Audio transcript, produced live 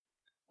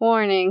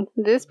Warning,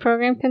 this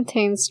program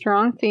contains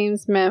strong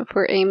themes meant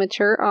for a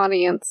mature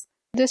audience.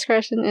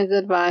 Discretion is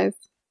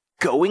advised.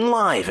 Going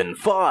live in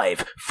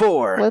 5,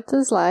 4... What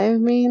does live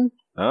mean?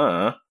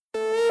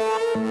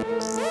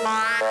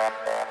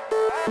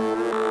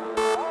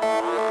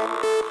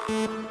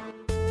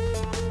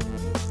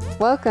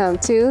 Welcome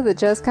to the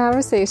Just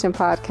Conversation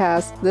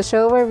podcast, the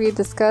show where we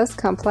discuss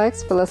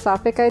complex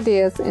philosophic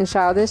ideas in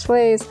childish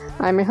ways.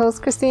 I'm your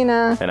host,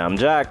 Christina. And I'm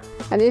Jack.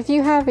 And if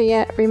you haven't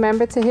yet,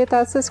 remember to hit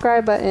that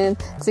subscribe button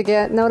to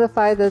get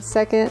notified the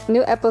second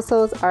new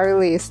episodes are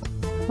released.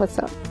 What's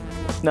up?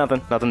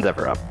 Nothing's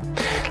ever up.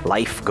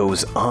 Life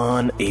goes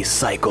on a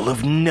cycle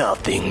of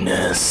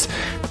nothingness.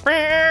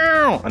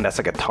 And that's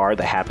a guitar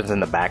that happens in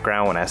the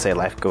background when I say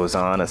life goes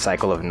on a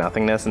cycle of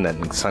nothingness, and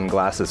then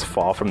sunglasses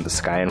fall from the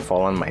sky and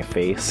fall on my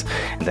face,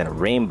 and then a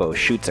rainbow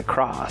shoots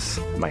across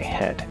my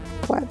head.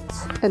 What?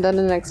 And then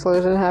an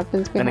explosion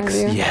happens behind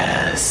you?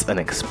 Yes, an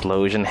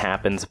explosion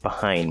happens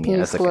behind me.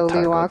 You as the slowly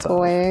guitar walk goes off.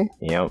 away.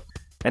 Yep.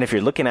 And if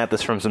you're looking at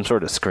this from some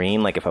sort of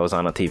screen, like if I was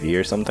on a TV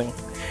or something,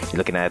 you're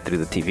looking at it through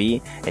the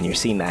TV, and you're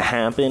seeing that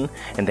happen,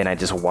 and then I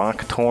just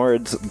walk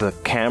towards the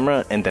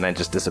camera, and then I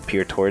just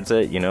disappear towards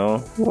it, you know?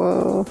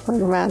 Whoa,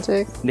 like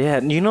magic. Yeah,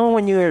 you know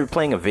when you're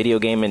playing a video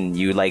game and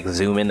you, like,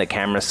 zoom in the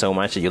camera so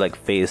much that you, like,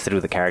 phase through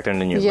the character, and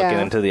then you're looking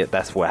into the...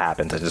 That's what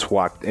happens. I just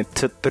walked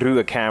through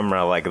a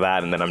camera like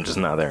that, and then I'm just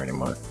not there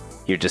anymore.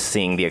 You're just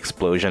seeing the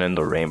explosion and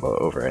the rainbow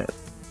over it.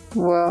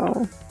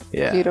 Whoa.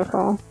 Yeah.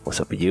 Beautiful.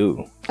 What's up with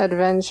you?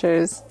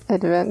 Adventures.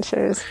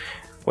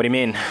 What do you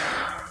mean?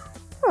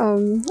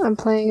 I'm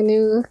playing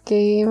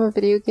a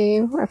video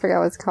game. I forgot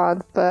what it's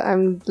called, but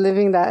I'm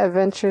living that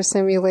adventure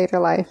simulator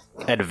life.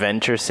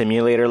 Adventure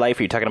simulator life?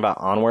 Are you talking about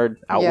Onward?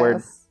 Outward?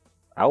 Yes.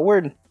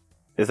 Outward?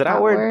 Is it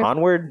Outward?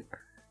 Onward?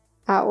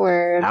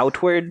 Outward.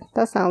 Outward?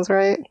 That sounds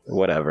right.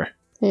 Whatever.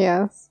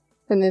 Yes.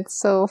 And it's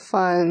so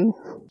fun.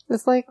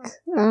 It's like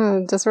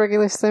just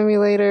regular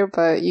simulator,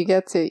 but you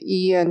get to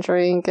eat and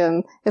drink,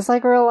 and it's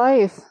like real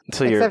life.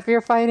 So except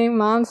you're fighting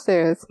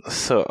monsters.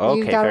 So, okay,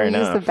 you gotta fair use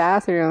enough. the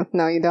bathroom.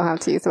 No, you don't have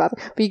to use the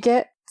bathroom. But you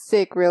get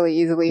sick really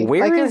easily.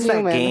 Where is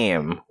that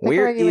game?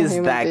 Where is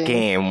that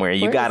game where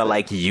you gotta,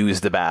 like, use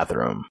the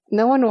bathroom?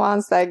 No one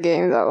wants that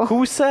game, though.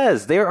 Who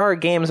says? There are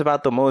games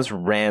about the most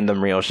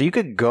random real shit. You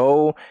could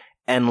go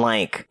and,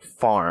 like,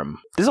 farm.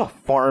 This is a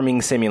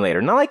farming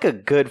simulator. Not like a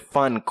good,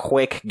 fun,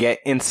 quick, get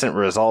instant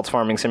results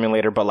farming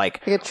simulator, but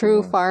like a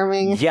true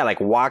farming. Yeah, like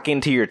walk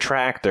into your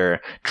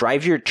tractor,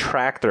 drive your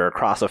tractor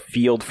across a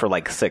field for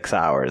like 6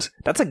 hours.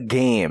 That's a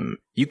game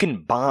you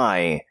can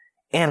buy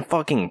and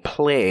fucking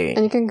play.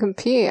 And you can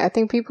compete. I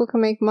think people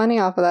can make money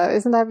off of that.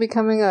 Isn't that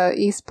becoming a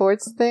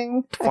esports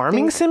thing?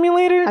 Farming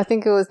simulator? I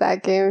think it was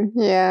that game.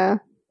 Yeah.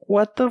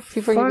 What the fuck?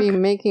 People can be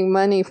making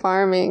money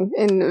farming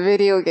in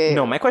video games.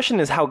 No, my question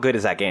is, how good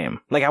is that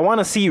game? Like, I want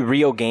to see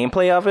real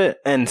gameplay of it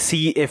and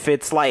see if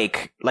it's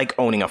like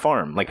owning a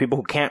farm. Like, people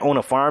who can't own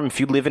a farm,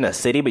 if you live in a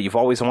city but you've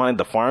always wanted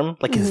to farm,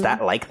 like, is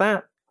that like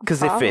that?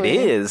 Because if it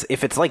is,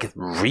 if it's like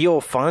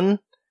real fun,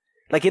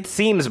 like, it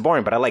seems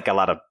boring, but I like a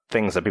lot of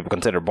things that people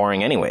consider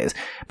boring anyways.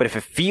 But if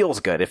it feels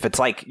good, if it's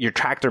like your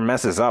tractor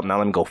messes up, now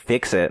let me go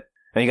fix it.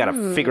 And you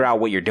gotta figure out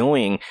what you're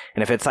doing.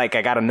 And if it's like,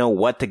 I gotta know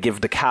what to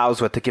give the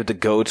cows, what to give the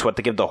goats, what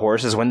to give the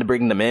horses, when to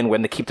bring them in,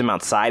 when to keep them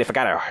outside, if I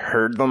gotta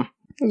herd them.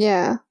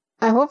 Yeah.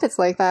 I hope it's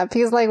like that.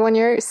 Because, like, when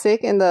you're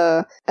sick in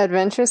the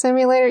adventure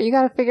simulator, you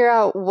gotta figure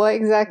out what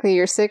exactly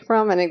you're sick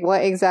from and like,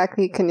 what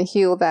exactly can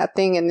heal that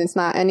thing. And it's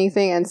not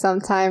anything. And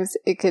sometimes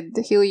it could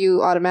heal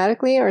you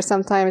automatically, or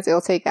sometimes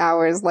it'll take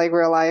hours, like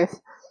real life.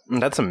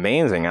 That's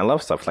amazing. I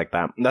love stuff like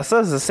that. That's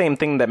the same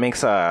thing that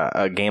makes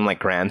a game like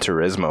Gran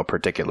Turismo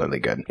particularly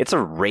good. It's a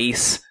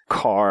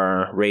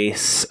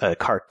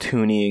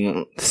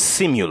cartooning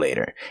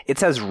simulator.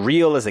 It's as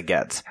real as it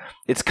gets.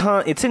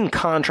 It's in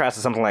contrast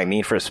to something like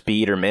Need for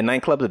Speed or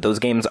Midnight Club, that those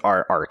games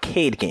are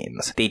arcade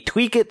games. They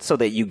tweak it so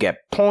that you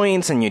get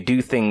points and you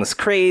do things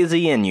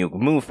crazy and you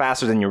move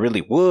faster than you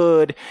really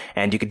would,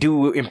 and you could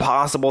do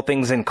impossible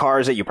things in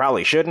cars that you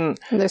probably shouldn't.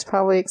 And there's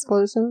probably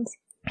explosions.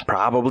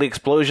 Probably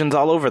explosions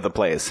all over the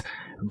place.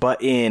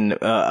 But in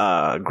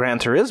Gran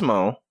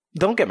Turismo,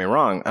 don't get me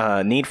wrong,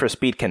 Need for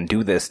Speed can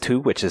do this too,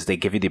 which is they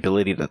give you the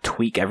ability to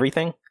tweak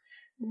everything.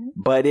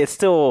 But it's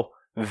still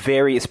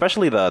very,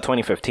 especially the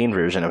 2015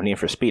 version of Need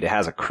for Speed, it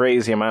has a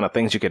crazy amount of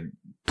things you could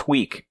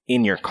tweak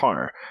in your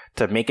car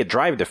to make it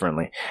drive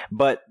differently.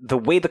 But the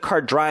way the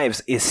car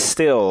drives is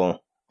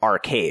still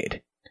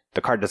arcade. The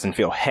car doesn't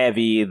feel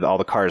heavy. All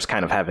the cars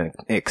kind of have an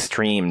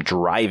extreme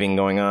driving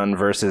going on,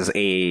 versus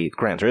a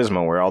Gran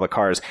Turismo where all the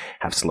cars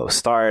have slow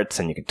starts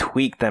and you can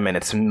tweak them, and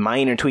it's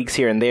minor tweaks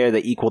here and there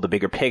that equal the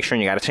bigger picture,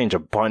 and you got to change a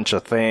bunch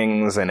of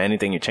things, and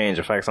anything you change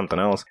affects something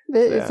else.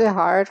 Is it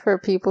hard for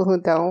people who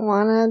don't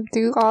want to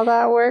do all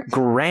that work?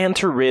 Gran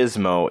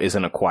Turismo is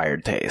an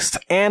acquired taste,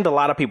 and a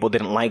lot of people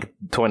didn't like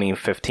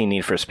 2015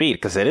 Need for Speed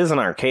because it is an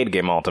arcade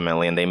game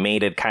ultimately, and they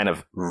made it kind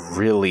of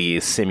really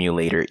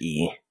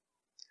simulator-y.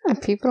 And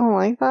people don't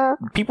like that?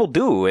 People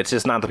do. It's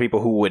just not the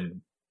people who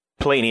would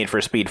play Need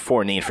for Speed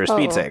for Need for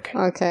Speed's sake.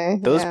 Okay.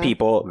 Those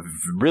people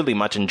really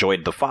much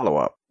enjoyed the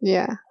follow-up.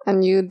 Yeah.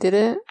 And you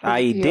didn't?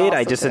 I did.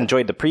 I just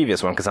enjoyed the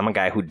previous one because I'm a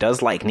guy who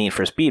does like Need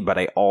for Speed, but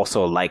I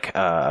also like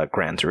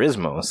Gran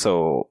Turismo.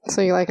 So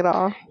you like it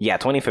all? Yeah,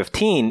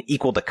 2015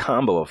 equaled the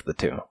combo of the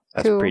two.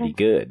 That's pretty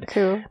good.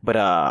 Cool. But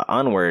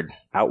Onward,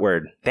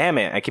 Outward. Damn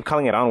it, I keep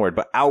calling it Onward,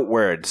 but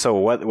Outward. So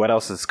what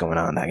else is going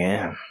on in that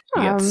game?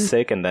 You get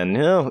sick and then,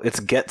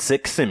 it's Get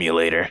Sick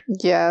Simulator.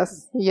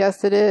 Yes.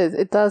 Yes, it is.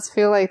 It does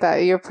feel like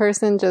that. Your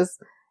person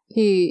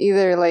he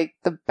either like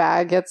the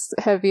bag gets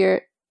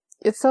heavier.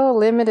 It's so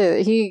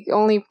limited. He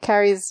only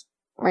carries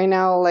right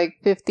now like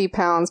 50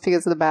 pounds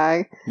because of the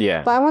bag.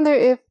 Yeah. But I wonder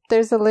if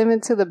there's a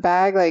limit to the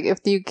bag. Like if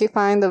you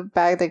find the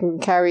bag that can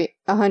carry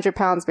 100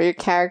 pounds, but your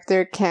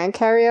character can't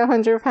carry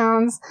 100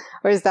 pounds,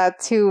 or is that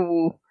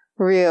too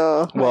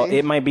real? Well,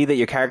 it might be that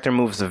your character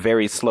moves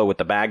very slow with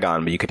the bag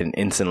on, but you could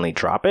instantly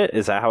drop it.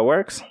 Is that how it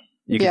works?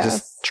 You could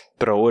just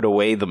throw it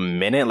away the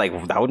minute?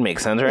 Like, that would make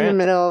sense, right? In the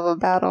middle of a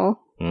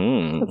battle.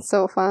 Mm. It's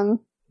so fun.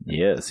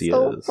 Yes,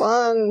 so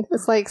fun.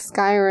 It's like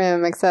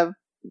Skyrim, except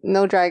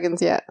no dragons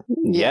yet.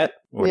 Yet?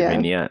 What do you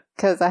mean yet?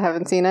 Because I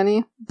haven't seen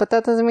any. But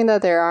that doesn't mean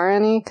that there are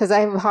any, because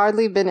I've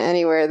hardly been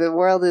anywhere. The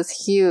world is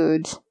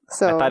huge.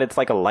 So I thought it's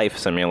like a life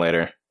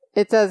simulator.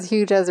 It's as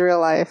huge as real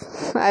life.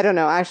 I don't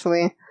know,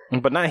 actually.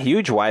 But not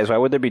huge-wise. Why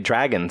would there be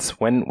dragons?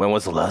 When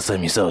was the last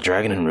time you saw a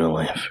dragon in real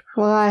life?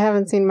 Well, I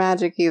haven't seen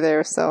magic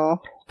either,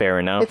 so... Fair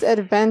enough. It's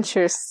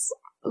adventure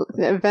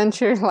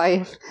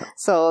life,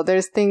 so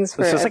there's things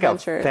for adventures. It's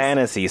like a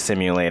fantasy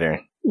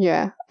simulator.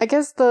 Yeah. I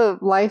guess the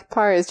life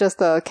part is just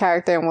the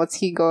character and what's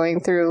he going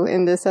through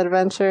in this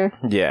adventure.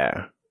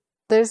 Yeah.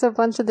 There's a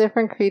bunch of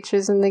different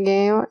creatures in the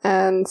game,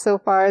 and so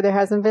far there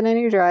hasn't been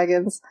any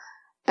dragons.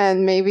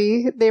 And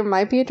maybe there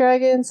might be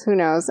dragons, who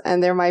knows?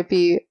 And there might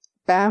be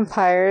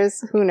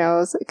vampires, who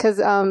knows? Because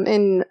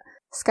in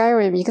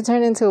Skyrim, you can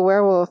turn into a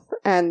werewolf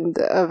and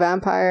a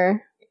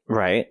vampire.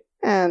 Right.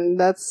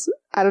 And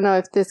I don't know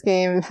if this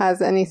game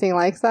has anything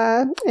like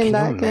that in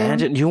that game.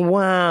 Can you imagine?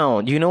 Wow.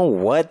 You know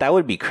what? That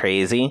would be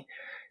crazy.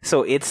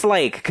 So it's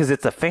like, because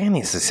it's a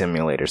fantasy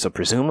simulator, so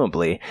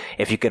presumably,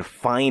 if you could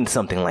find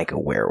something like a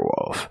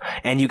werewolf,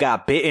 and you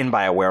got bitten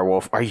by a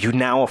werewolf, are you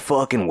now a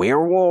fucking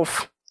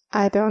werewolf?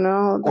 I don't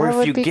know. That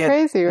would be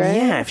crazy, right?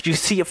 Yeah, if you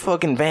see a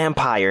fucking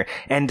vampire,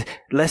 and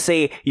let's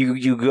say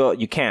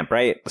you camp,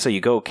 right? So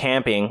you go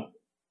camping,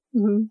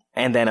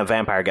 and then a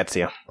vampire gets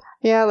you.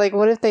 Yeah, like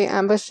what if they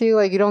ambush you?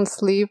 Like you don't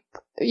sleep.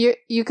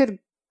 You could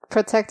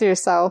protect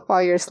yourself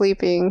while you're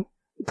sleeping.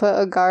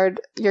 Put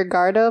your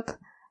guard up.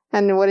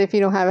 And what if you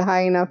don't have it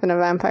high enough and a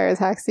vampire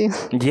attacks you?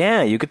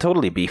 Yeah, you could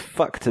totally be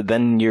fucked.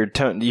 Then you're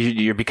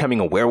becoming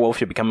a werewolf.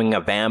 You're becoming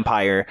a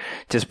vampire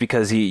just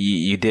because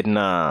you didn't.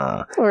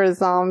 Or a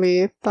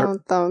zombie.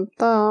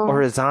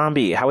 Or a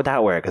zombie. How would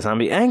that work? A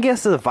zombie? I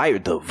guess the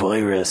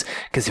virus.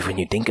 Because when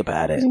you think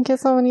about it, you can get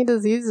so many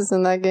diseases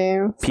in that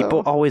game.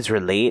 People always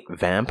relate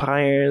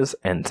vampires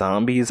and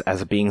zombies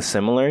as being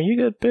similar. You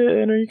get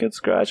bitten or you get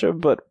scratched,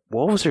 but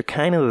wolves are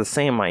kind of the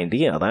same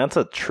idea. That's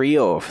a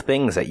trio of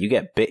things that you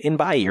get bitten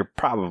by, you're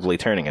probably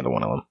turning into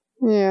one of them.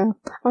 Yeah.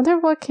 I wonder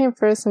what came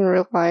first in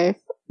real life.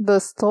 The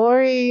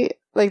story,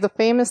 like the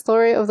famous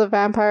story of the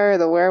vampire,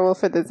 the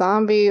werewolf, or the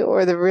zombie,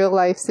 or the real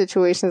life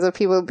situations of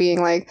people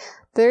being like,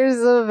 there's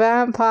a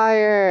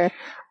vampire.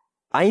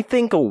 I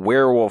think a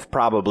werewolf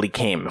probably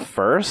came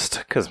first,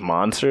 because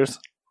monsters.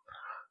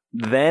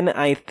 Then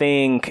I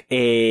think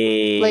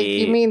Like,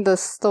 you mean the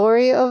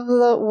story of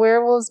the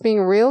werewolves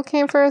being real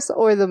came first?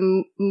 Or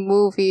the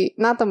movie,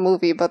 not the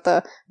movie, but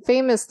the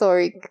famous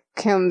story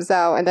comes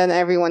out and then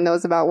everyone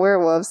knows about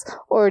werewolves?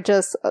 Or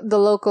just the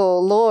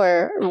local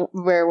lore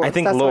werewolves? I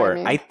think That's lore. what I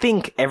mean. I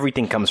think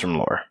everything comes from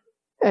lore.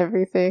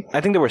 Everything.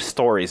 I think there were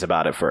stories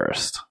about it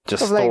first.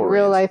 Just stories. Like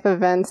real life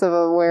events of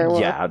a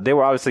werewolf. Yeah, they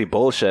were obviously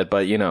bullshit,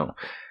 but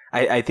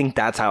I think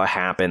that's how it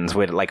happens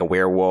with like a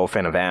werewolf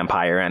and a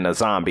vampire and a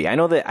zombie.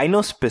 I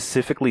know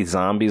specifically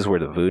zombies were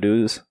the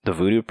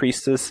voodoo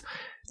priestess.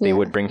 They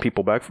would bring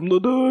people back from the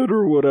dead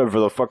or whatever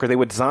the fuck, or they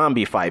would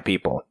zombify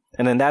people.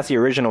 And then that's the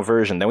original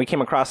version. Then we came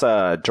across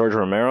George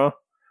Romero.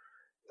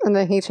 And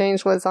then he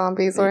changed what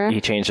zombies were? He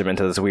changed them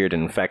into this weird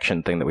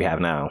infection thing that we have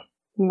now.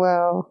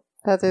 Well,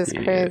 that is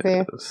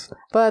crazy.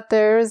 But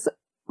there's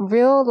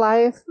real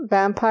life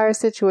vampire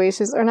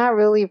situations, or not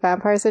really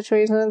vampire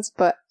situations,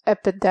 but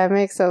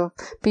epidemics of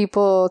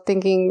people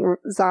thinking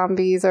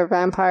zombies or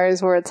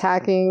vampires were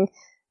attacking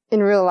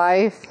in real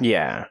life.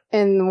 Yeah.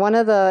 And one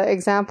of the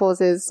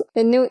examples is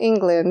in New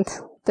England,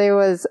 there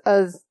was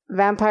a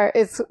vampire,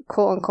 it's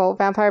quote unquote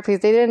vampire, because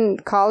they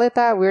didn't call it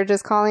that, we're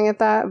just calling it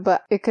that,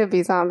 but it could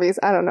be zombies,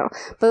 I don't know.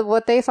 But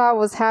what they thought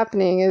was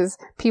happening is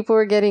people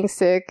were getting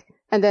sick,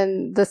 and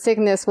then the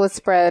sickness would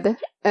spread,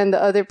 and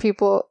the other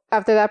people,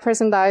 after that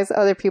person dies,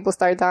 other people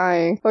start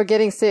dying or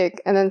getting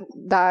sick and then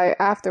die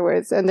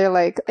afterwards. And they're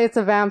like, it's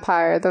a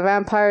vampire. The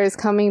vampire is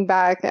coming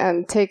back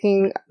and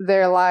taking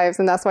their lives,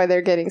 and that's why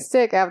they're getting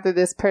sick after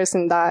this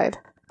person died.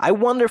 I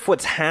wonder if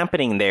what's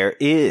happening there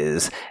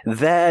is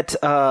that,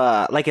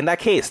 like in that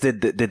case,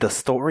 did the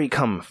story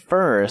come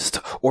first,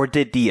 or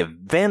did the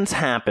events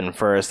happen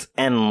first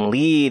and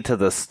lead to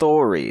the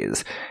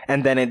stories,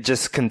 and then it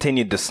just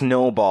continued to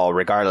snowball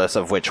regardless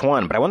of which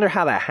one? But I wonder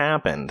how that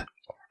happened.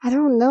 I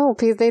don't know,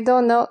 because they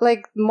don't know.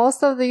 Like,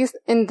 most of these,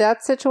 in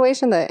that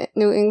situation, the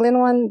New England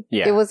one,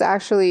 it was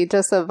actually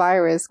just a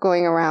virus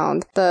going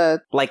around.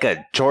 Like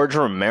a George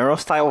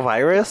Romero-style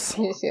virus?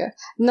 Yeah.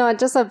 No,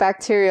 just a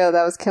bacteria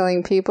that was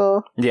killing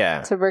people.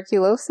 Yeah.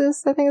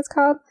 Tuberculosis, I think it's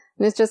called.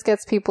 And it just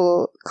gets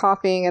people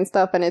coughing and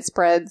stuff, and it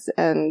spreads,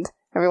 and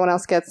everyone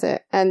else gets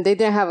it. And they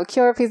didn't have a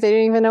cure because they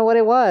didn't even know what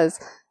it was.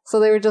 So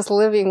they were just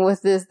living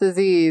with this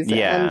disease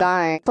and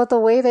dying. But the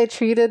way they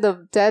treated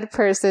the dead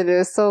person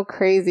is so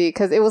crazy,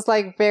 because it was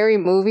like very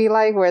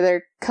movie-like, where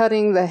they're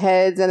cutting the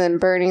heads and then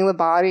burning the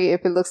body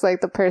if it looks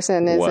like the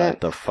person isn't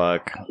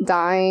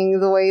dying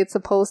the way it's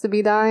supposed to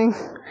be dying.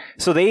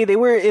 So they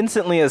were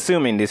instantly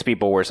assuming these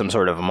people were some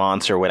sort of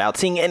monster without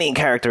seeing any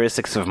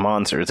characteristics of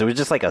monsters. It was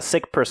just like a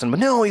sick person, but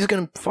no,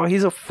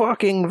 he's a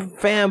fucking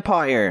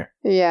vampire.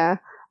 Yeah.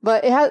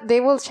 But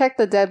they will check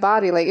the dead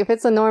body. Like, if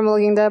it's a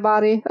normal-looking dead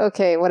body,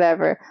 okay,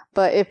 whatever.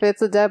 But if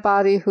it's a dead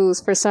body who's,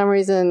 for some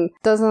reason,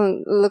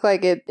 doesn't look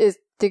like it is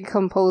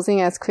decomposing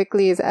as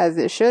quickly as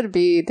it should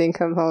be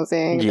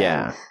decomposing,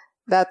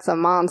 that's a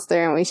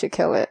monster and we should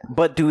kill it.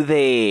 But do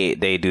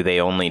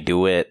they only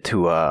do it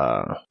to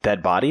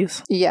dead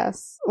bodies?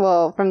 Yes.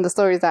 Well, from the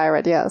stories that I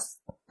read, yes.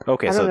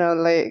 Okay, I don't know,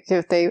 like,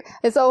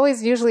 it's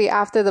always usually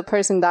after the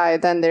person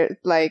died, then they're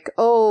like,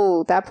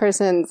 oh, that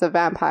person's a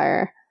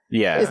vampire.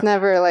 Yeah. It's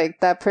never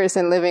like that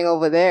person living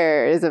over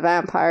there is a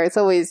vampire. It's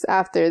always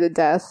after the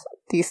death.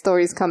 These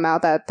stories come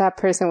out that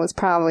person was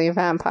probably a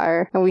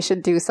vampire and we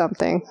should do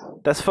something.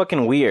 That's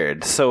fucking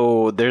weird.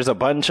 So there's a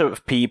bunch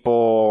of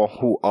people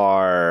who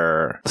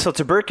are... So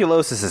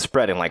tuberculosis is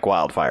spreading like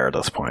wildfire at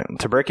this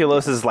point.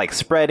 Tuberculosis is like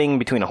spreading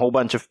between a whole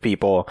bunch of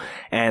people,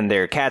 and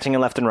they're catching it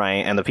left and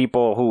right. And the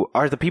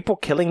people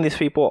killing these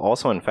people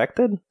also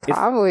infected?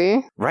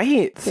 Probably.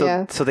 Right?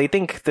 So they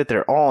think that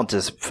they're all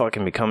just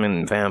fucking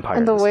becoming vampires.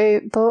 And the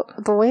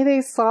way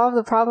they solve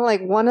the problem,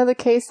 like one of the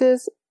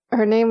cases...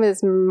 Her name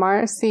is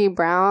Marcy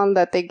Brown,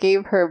 that they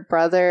gave her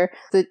brother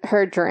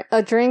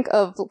a drink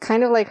of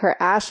kind of like her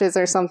ashes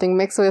or something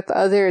mixed with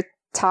other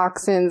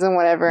toxins and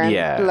whatever.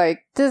 And like,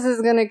 this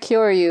is gonna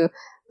cure you.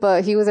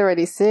 But he was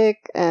already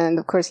sick, and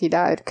of course he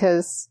died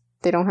because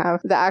they don't have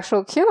the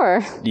actual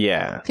cure.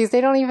 Yeah. Because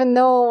they don't even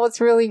know what's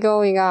really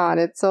going on.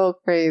 It's so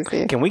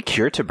crazy. Can we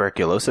cure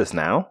tuberculosis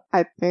now?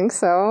 I think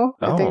so.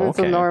 I think it's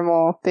a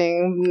normal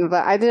thing.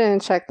 But I didn't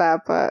check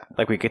that, but...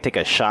 Like, we could take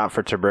a shot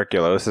for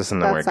tuberculosis and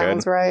then we're good? That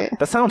sounds right.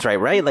 That sounds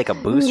right? Like a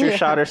booster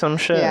shot or some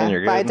shit and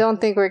you're good? But I don't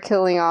think we're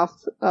killing off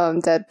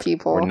dead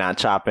people. We're not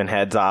chopping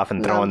heads off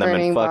and throwing them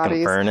in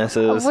fucking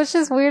furnaces. Which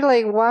is weird.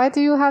 Like, why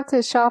do you have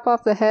to chop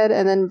off the head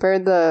and then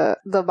burn the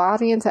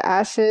body into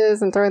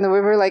ashes and throw it in the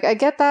river? Like, I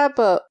get that,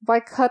 but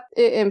why cut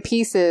it in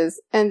pieces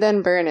and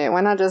then burn it?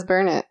 Why not just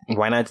burn it?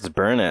 Why not just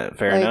burn it?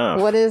 Fair enough.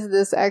 What is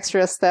this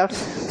extra step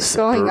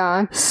going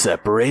on?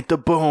 Separate the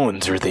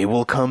bones or they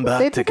will come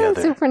back together.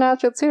 They did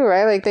Supernatural too,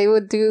 right? Like, they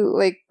would do,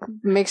 like,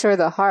 make sure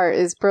the heart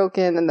is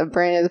broken and the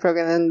brain is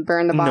broken and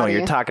burn the body. No,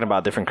 you're talking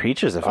about different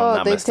creatures, if I'm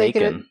not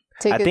mistaken.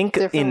 I think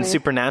in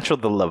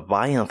Supernatural, the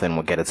Leviathan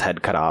will get its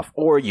head cut off,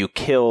 or you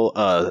kill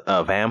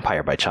a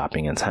vampire by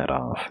chopping its head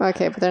off.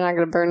 Okay, but they're not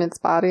going to burn its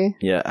body?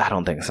 Yeah, I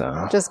don't think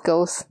so. Just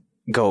ghosts.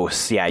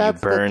 Ghosts, yeah.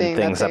 That's you burn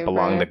things that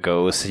belong to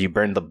ghosts. You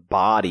burn the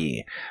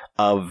body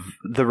of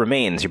the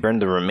remains. You burn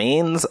the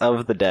remains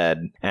of the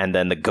dead, and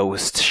then the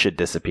ghost should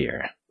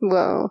disappear.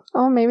 Whoa.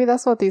 Oh, maybe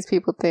that's what these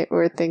people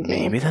were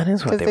thinking. Maybe that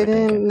is what they were thinking.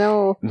 Because they didn't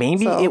know.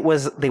 Maybe it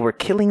was they were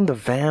killing the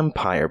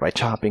vampire by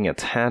chopping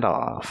its head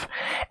off.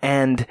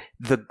 And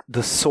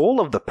the soul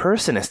of the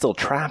person is still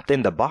trapped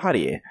in the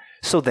body.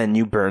 So then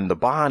you burn the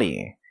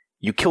body.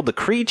 You kill the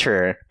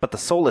creature, but the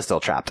soul is still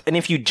trapped. And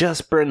if you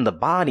just burn the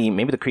body,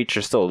 maybe the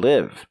creature still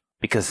live.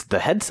 Because the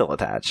head's still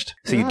attached.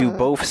 So you do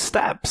both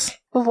steps.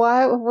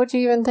 Why would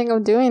you even think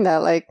of doing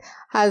that? Like,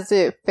 has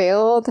it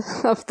failed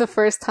of the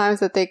first times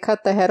that they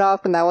cut the head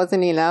off and that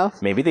wasn't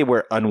enough? Maybe they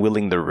were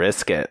unwilling to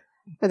risk it.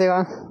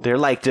 They're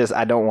like,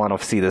 I don't want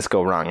to see this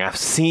go wrong. I've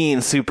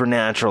seen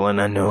Supernatural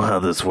and I know how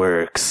this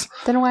works.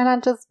 Then why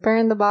not just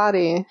burn the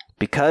body?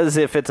 Because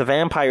if it's a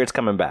vampire, it's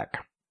coming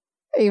back.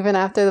 Even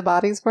after the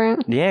body's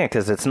burnt? Yeah,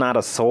 because it's not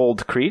a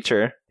souled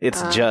creature.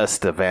 It's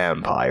just a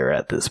vampire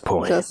at this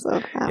point. Just a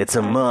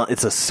vampire.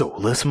 It's a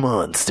soulless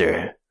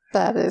monster.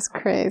 That is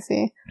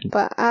crazy.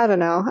 But I don't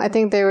know. I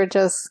think they were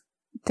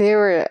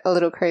a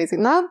little crazy.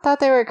 Not that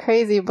they were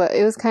crazy, but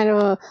it was kind of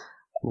a...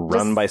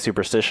 Run by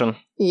superstition?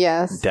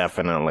 Yes.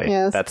 Definitely.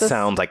 Yes, that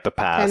sounds like the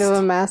past. Kind of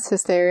a mass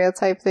hysteria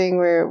type thing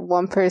where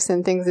one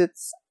person thinks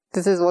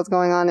this is what's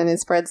going on and it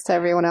spreads to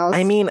everyone else.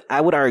 I mean, I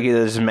would argue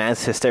there's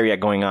mass hysteria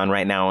going on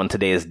right now on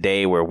today's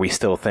day where we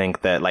still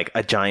think that like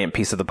a giant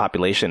piece of the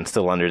population is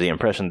still under the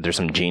impression that there's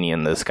some genie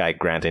in the sky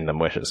granting them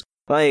wishes.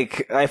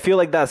 Like, I feel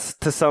like that's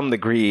to some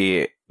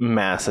degree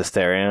Mass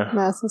hysteria.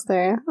 Mass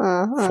hysteria.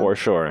 For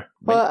sure.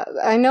 Well,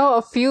 I know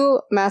a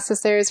few mass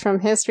hysterias from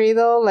history,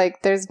 though.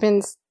 Like, there's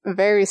been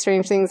very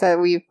strange things that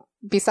we've...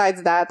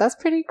 Besides that, that's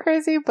pretty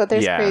crazy, but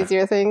there's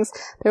crazier things.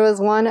 There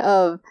was one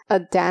of a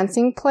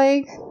dancing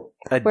plague.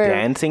 A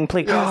dancing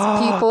plague?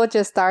 Yes, people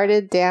just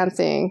started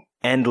dancing.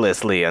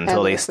 Endlessly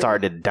until they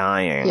started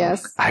dying.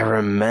 Yes. I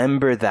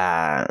remember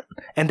that.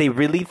 And they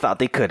really thought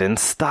they couldn't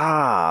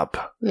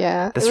stop.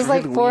 Yeah. That's it was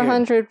really like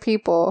 400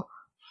 people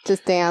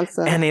just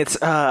dancing. And it's,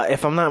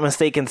 if I'm not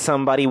mistaken,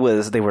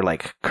 they were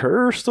like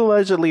cursed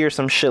allegedly or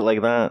some shit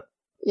like that.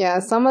 Yeah,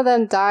 some of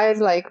them died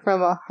like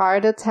from a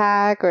heart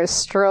attack or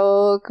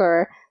stroke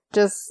or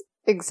just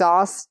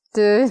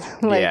exhausted.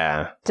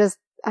 Just,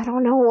 I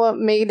don't know what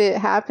made it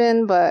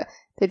happen, but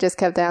they just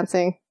kept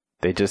dancing.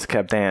 They just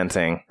kept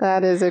dancing.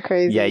 That is a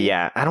crazy.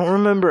 Yeah. I don't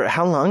remember.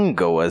 How long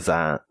ago was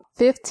that?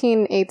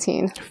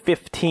 1518.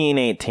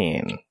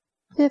 1518.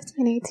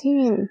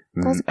 1518.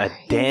 That's a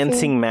crazy.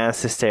 dancing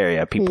mass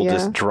hysteria. People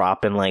just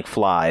dropping like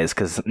flies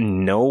because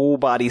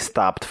nobody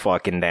stopped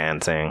fucking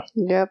dancing.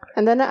 Yep.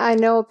 And then I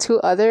know 2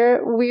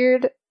 other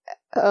weird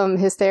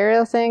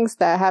hysteria things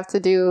that have to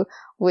do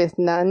with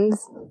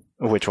nuns.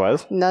 Which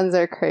was? Nuns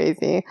are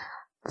crazy.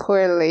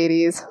 Poor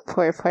ladies.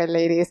 Poor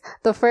ladies.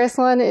 The first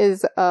one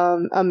is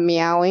a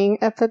meowing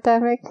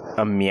epidemic.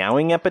 A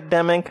meowing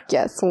epidemic?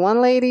 Yes.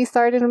 One lady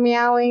started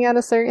meowing at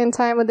a certain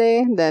time of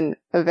day. Then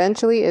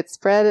eventually it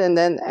spread. And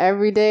then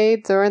every day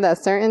during that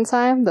certain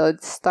time, they'll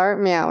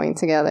start meowing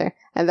together.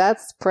 And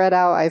that spread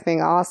out, I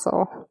think,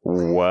 also.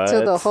 What?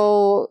 To the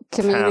whole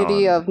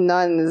community of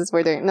nuns.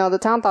 The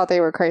town thought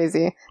they were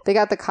crazy. They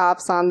got the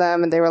cops on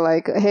them and they were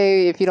like,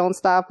 hey, if you don't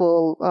stop,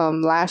 we'll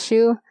lash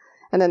you.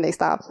 And then they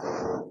stopped.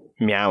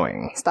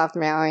 Meowing. Stopped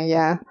meowing,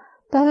 yeah.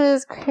 That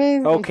is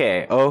crazy.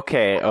 Okay.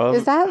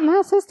 Is that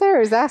mass hysteria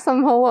or is that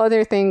some whole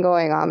other thing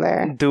going on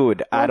there?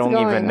 Dude, I don't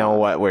even know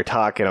what we're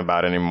talking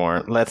about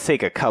anymore. Let's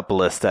take a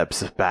couple of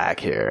steps back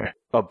here.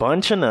 A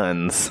bunch of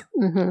nuns.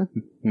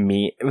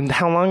 Mm-hmm.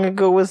 How long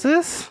ago was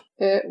this?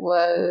 It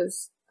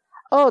was...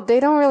 Oh,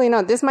 they don't really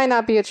know. This might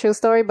not be a true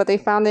story, but they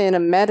found it in a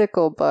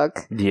medical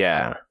book.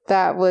 Yeah.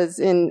 That was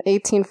in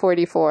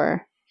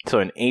 1844. So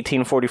in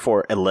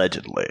 1844,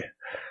 allegedly.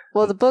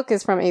 Well, the book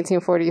is from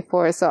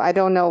 1844, so I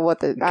don't know what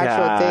the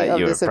actual date of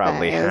this event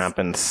probably is.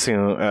 Happened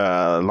soon,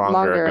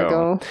 longer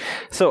ago.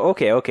 So,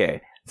 okay.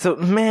 So,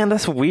 man,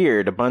 that's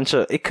weird.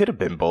 It could have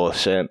been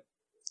bullshit.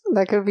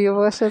 That could be a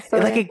bullshit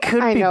story. Like, it could be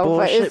bullshit. I know,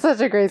 but it's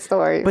such a great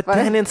story. But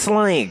then it's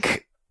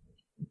like,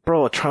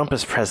 bro, Trump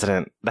is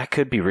president. That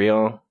could be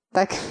real.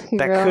 That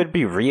could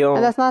be real.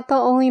 And that's not the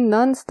only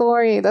nun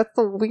story. That's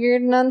the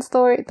weird nun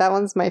story. That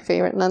one's my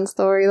favorite nun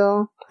story,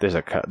 though.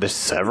 There's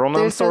several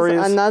nun stories.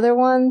 There's another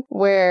one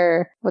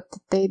where, what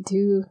did they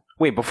do?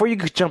 Wait, before you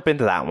jump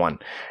into that one,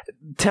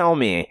 tell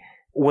me,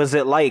 was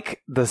it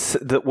like was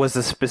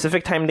the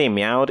specific time they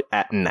meowed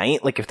at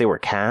night, like if they were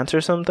cats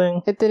or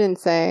something? It didn't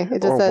say.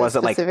 It just said was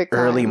it like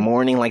early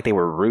morning, like they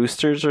were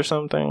roosters or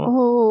something?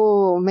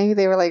 Oh, maybe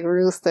they were like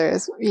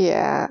roosters.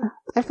 Yeah,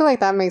 I feel like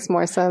that makes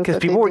more sense because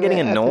people were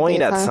getting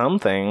annoyed at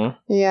something.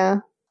 Yeah.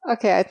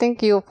 Okay, I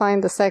think you'll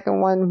find the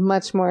second one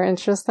much more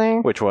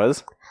interesting. Which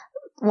was?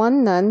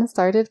 One nun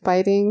started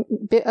biting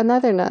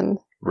another nun.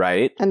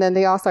 Right. And then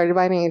they all started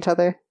biting each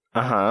other.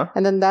 Uh-huh.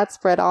 And then that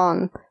spread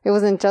on. It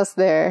wasn't just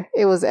there.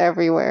 It was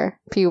everywhere.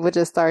 People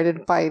just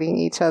started biting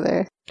each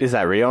other. Is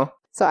that real?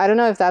 So I don't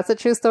know if that's a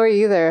true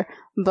story either,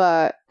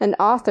 but an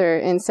author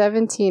in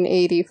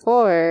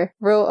 1784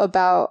 wrote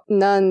about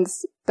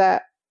nuns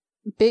that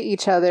bit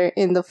each other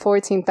in the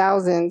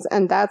 14,000s,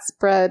 and that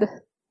spread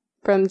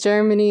from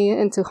Germany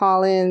into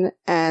Holland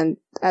and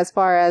as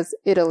far as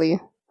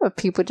Italy. Of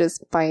people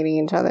just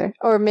biting each other.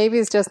 Or maybe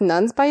it's just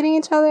nuns biting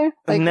each other.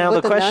 Like, now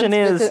the question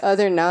is... visit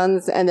other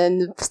nuns and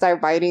then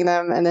start biting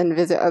them and then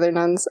visit other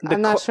nuns.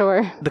 I'm not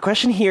sure. The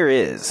question here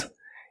is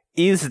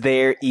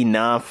there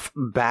enough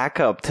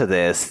backup to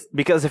this?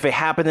 Because if it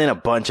happened in a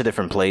bunch of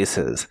different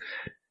places...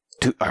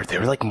 Are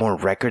there like more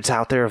records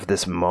out there of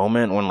this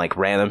moment when like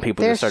random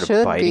people just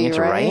started biting each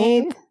other?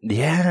 Right?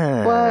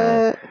 Yeah.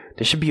 What?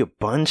 There should be a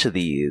bunch of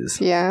these.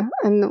 Yeah.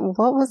 And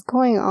what was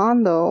going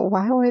on though?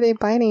 Why were they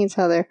biting each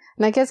other?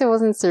 And I guess it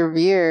wasn't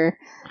severe.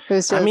 It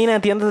was just... I mean,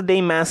 at the end of the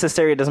day, mass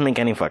hysteria doesn't make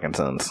any fucking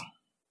sense.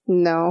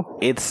 No.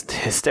 It's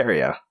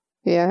hysteria.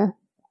 Yeah.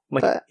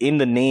 Like, in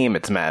the name,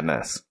 it's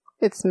madness.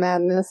 It's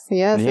madness.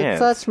 Yes, it's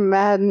such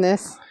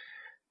madness.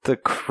 The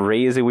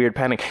crazy weird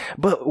panic.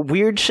 But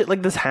weird shit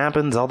like this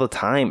happens all the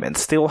time and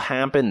still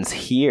happens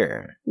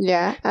here.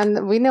 Yeah,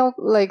 and we know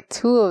like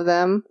 2 of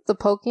them. The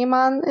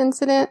Pokemon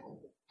incident.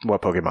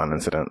 What Pokemon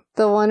incident?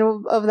 The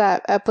one of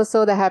that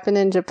episode that happened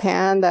in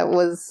Japan that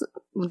was,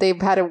 they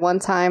had it one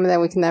time and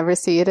then we can never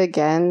see it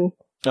again.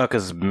 Oh,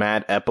 because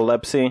mad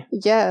epilepsy?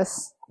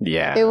 Yes.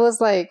 Yeah. It was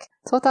like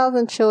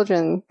 12,000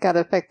 children got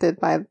affected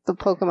by the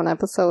Pokemon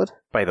episode.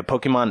 By the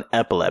Pokemon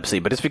epilepsy,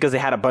 but it's because they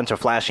had a bunch of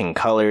flashing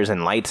colors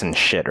and lights and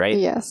shit, right?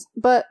 Yes,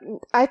 but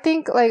I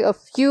think like a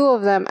few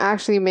of them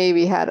actually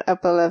maybe had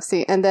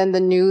epilepsy, and then the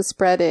news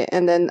spread it,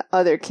 and then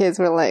other kids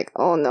were like,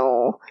 "Oh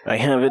no, I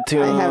have it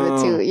too. I have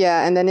it too."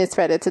 Yeah, and then it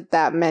spread it to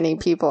that many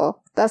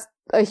people. That's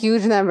a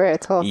huge number at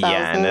 12,000.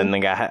 Yeah, and then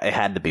it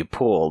had to be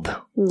pulled.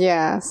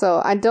 Yeah,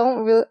 so I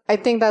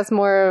think that's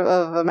more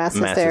of a mass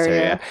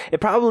hysteria.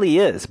 It probably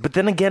is, but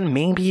then again,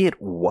 maybe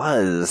it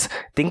was.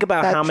 Think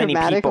about how many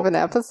people. Traumatic of an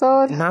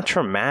episode? Not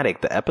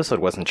traumatic. The episode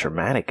wasn't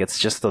traumatic. It's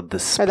just the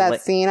display. Or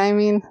that scene, I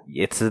mean.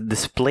 It's the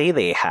display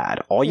they had.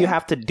 All you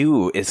have to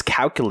do is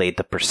calculate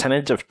the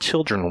percentage of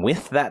children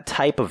with that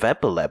type of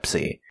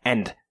epilepsy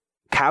and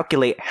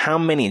calculate how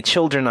many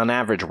children on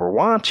average were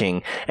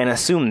watching and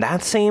assume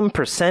that same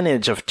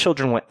percentage of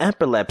children with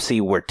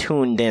epilepsy were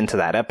tuned into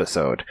that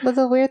episode. But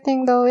the weird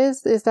thing though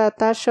is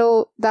that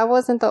show, that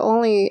wasn't the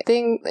only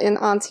thing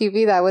on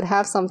TV that would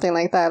have something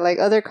like that. Like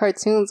other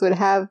cartoons would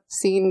have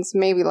scenes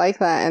maybe like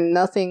that, and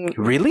nothing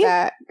really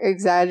that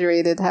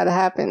exaggerated had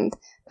happened.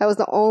 That was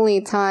the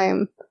only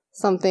time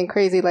something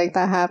crazy like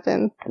that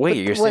happened. Wait,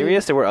 you're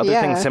serious? There were other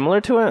things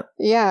similar to it?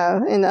 Yeah,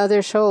 in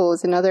other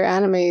shows, in other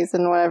animes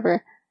and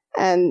whatever.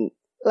 And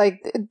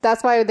like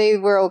that's why they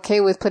were okay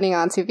with putting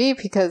on TV,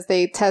 because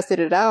they tested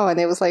it out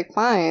and it was like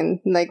fine,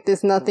 like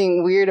there's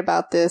nothing weird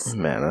about this.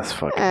 Man, that's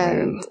fucking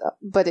weird.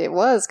 But it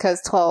was because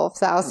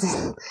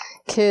 12,000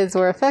 kids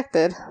were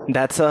affected.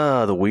 That's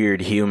the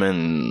weird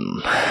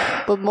human.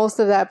 But most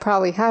of that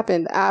probably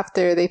happened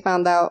after they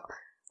found out.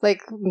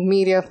 Like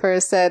media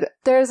first said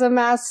there's a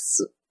mass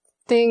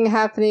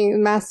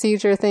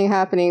seizure thing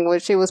happening,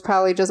 which it was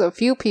probably just a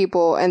few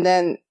people, and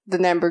then the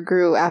number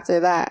grew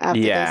after that.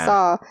 After they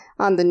saw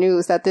on the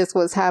news that this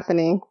was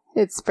happening,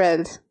 it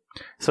spread.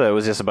 So it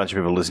was just a bunch of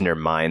people losing their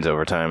minds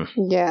over time.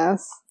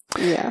 Yes.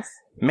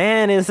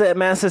 Man, is that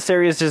mass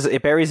hysteria is just,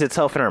 it buries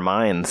itself in our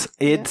minds.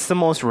 It's the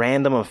most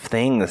random of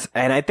things.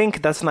 And I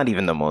think that's not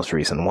even the most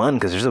recent one,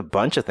 because there's a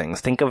bunch of things.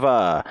 Think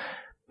of,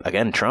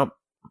 again, Trump.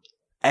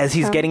 As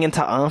he's getting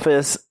into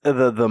office,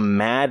 the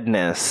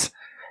madness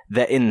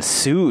that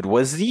ensued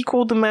was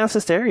equal to mass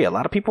hysteria. A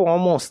lot of people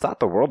almost thought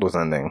the world was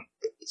ending.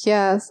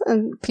 Yes,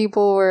 and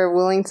people were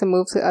willing to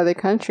move to other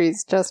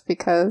countries just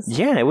because.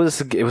 Yeah, it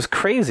was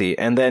crazy.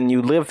 And then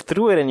you live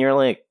through it and you're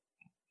like,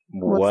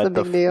 what's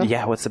the big deal?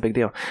 Yeah, what's the big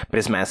deal? But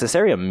it's mass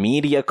hysteria.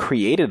 Media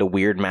created a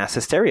weird mass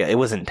hysteria. It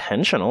was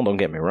intentional, don't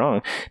get me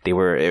wrong. They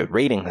were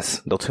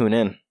ratings. They'll tune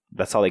in.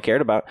 That's all they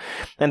cared about.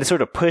 And they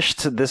sort of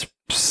pushed this,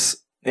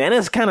 and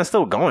it's kind of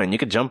still going. You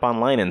could jump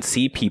online and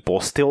see people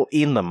still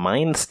in the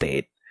mind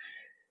state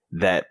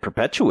that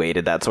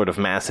perpetuated that sort of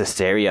mass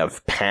hysteria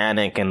of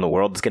panic and the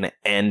world's going to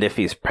end if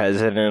he's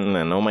president,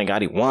 and oh my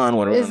god, he won.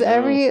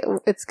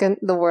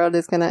 The world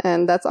is going to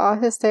end. That's all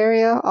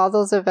hysteria. All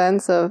those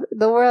events of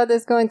the world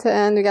is going to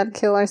end, we got to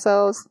kill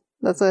ourselves.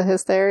 That's a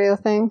hysteria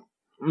thing.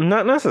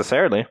 Not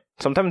necessarily.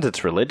 Sometimes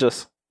it's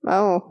religious.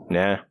 Oh.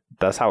 Yeah.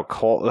 That's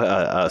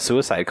how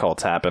suicide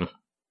cults happen.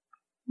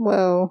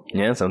 Whoa.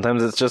 Yeah,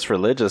 sometimes it's just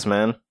religious,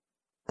 man.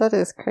 That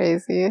is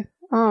crazy.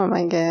 Oh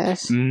my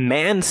gosh.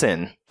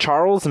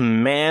 Charles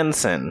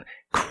Manson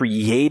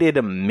created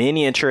a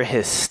miniature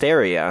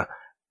hysteria,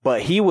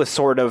 but he was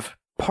sort of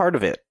part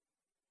of it.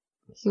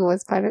 He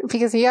was part of it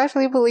because he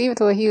actually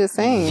believed what he was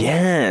saying.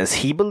 Yes,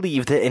 he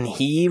believed it, and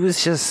he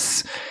was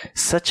just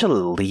such a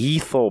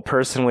lethal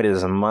person with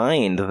his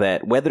mind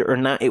that whether or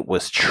not it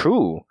was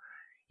true,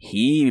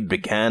 he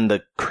began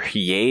to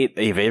create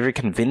a very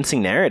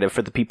convincing narrative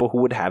for the people who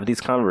would have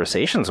these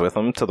conversations with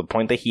him, to the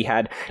point that he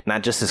had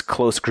not just his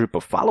close group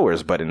of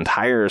followers, but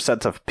entire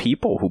sets of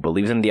people who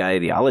believed in the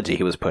ideology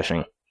he was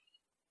pushing.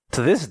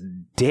 To this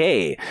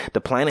day,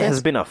 the planet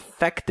has been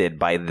affected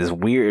by this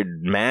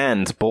weird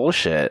man's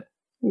bullshit.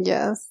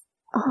 Yes.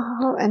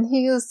 Oh, and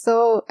he was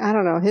so, I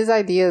don't know, his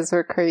ideas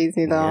were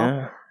crazy though.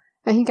 Yeah.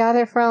 And he got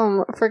it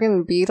from a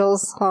freaking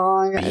Beatles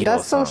song.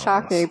 That's so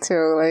shocking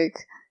too, like...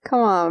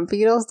 Come on,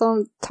 Beatles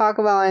don't talk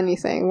about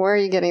anything. Where are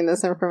you getting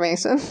this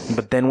information?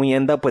 But then we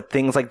end up with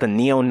things like the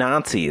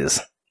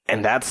neo-Nazis.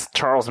 And that's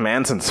Charles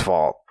Manson's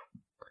fault.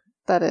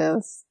 That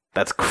is.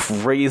 That's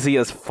crazy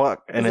as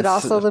fuck. And it's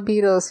also the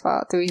Beatles'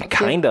 fault?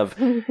 Kind of.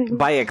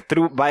 by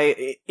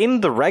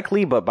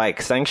indirectly, but by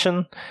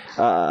extension,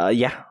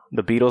 the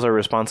Beatles are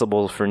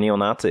responsible for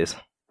neo-Nazis.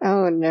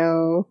 Oh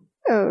no.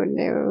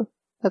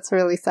 That's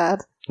really sad.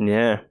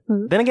 Yeah.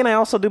 Mm-hmm. Then again, I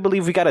also do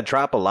believe we got to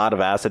drop a lot of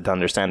acid to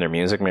understand their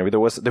music. Maybe there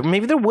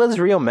was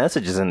real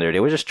messages in there. They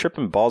were just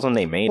tripping balls when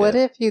they made it. What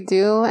if you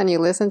do and you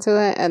listen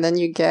to it and then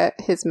you get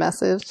his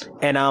message?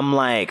 And I'm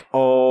like,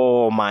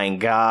 oh my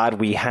god,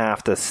 we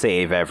have to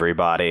save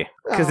everybody.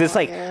 Because it's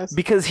like,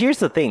 because here's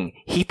the thing.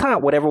 He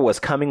thought whatever was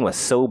coming was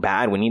so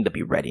bad, we need to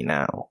be ready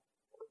now.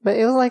 But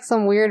it was like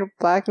some weird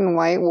black and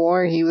white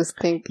war he was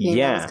thinking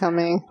was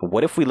coming.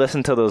 What if we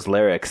listen to those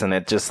lyrics and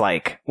it just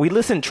like, we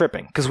listen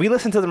tripping? Because we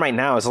listen to them right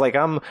now. It's like,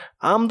 I'm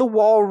the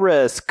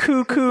walrus,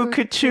 cuckoo,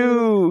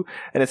 cuckoo.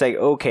 And it's like,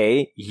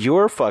 okay,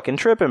 you're fucking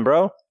tripping,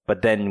 bro.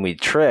 But then we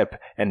trip,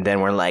 and then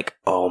we're like,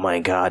 oh my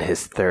god,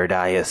 his third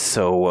eye is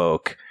so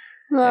woke.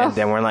 And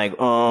then we're like,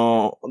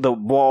 oh, the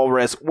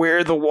walrus.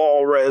 We're the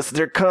walrus.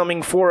 They're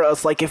coming for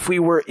us like if we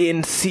were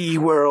in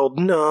SeaWorld.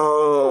 No.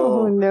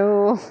 Oh,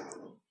 no.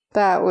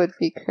 That would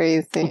be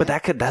crazy. But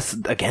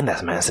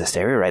that's mass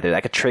hysteria right there.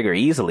 That could trigger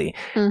easily.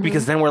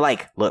 Because then we're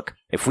like, look,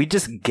 if we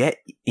just get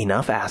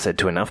enough acid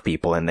to enough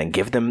people and then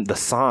give them the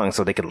song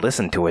so they could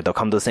listen to it, they'll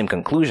come to the same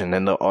conclusion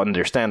and they'll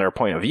understand our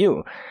point of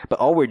view. But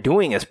all we're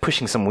doing is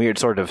pushing some weird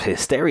sort of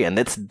hysteria, and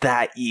it's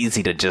that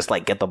easy to just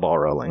like get the ball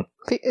rolling.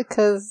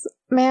 Because,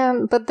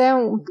 man, but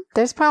then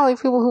there's probably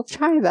people who've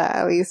tried that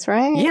at least,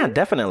 right? Yeah,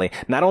 definitely.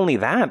 Not only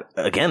that,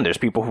 again, there's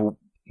people who...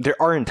 There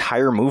are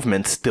entire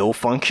movements still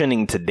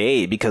functioning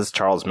today because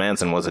Charles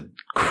Manson was a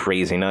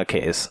crazy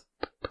nutcase.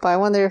 But I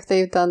wonder if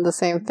they've done the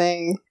same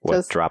thing.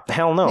 What, drop?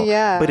 Hell no.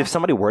 Yeah. But if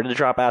somebody were to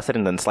drop acid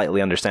and then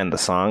slightly understand the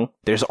song,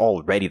 there's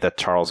already the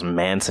Charles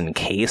Manson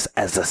case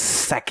as a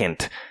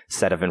second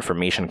set of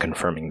information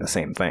confirming the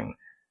same thing.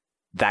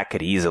 That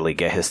could easily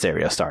get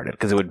hysteria started.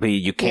 Because it would be,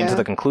 you came to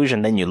the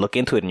conclusion, then you look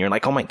into it and you're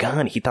like, oh my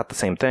god, he thought the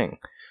same thing.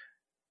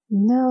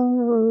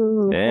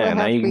 No. Yeah,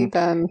 now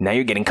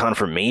you're getting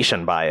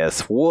confirmation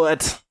bias.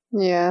 What?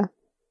 Yeah.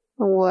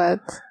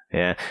 What?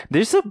 Yeah.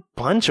 There's a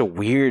bunch of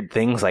weird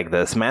things like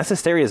this. Mass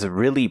hysteria is a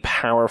really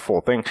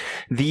powerful thing.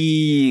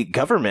 The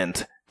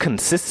government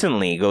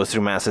consistently goes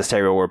through mass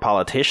hysteria where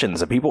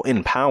politicians, the people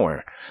in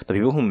power, the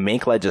people who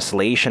make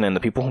legislation and the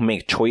people who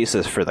make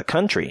choices for the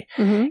country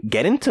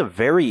get into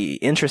very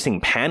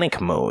interesting panic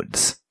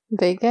modes.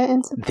 They get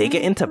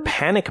into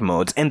panic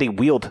modes and they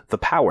wield the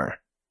power.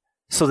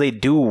 So they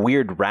do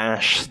weird,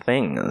 rash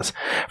things.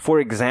 For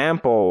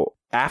example,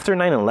 after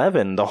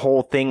 9/11, the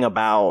whole thing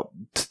about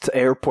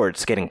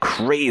airports getting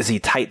crazy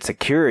tight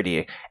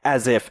security,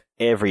 as if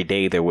every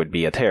day there would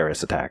be a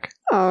terrorist attack.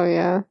 Oh,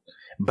 yeah.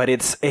 But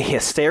it's a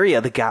hysteria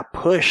that got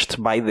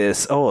pushed by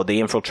this, oh, they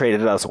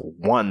infiltrated us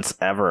once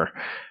ever.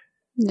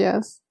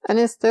 Yes. And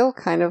it's still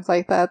kind of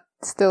like that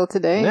still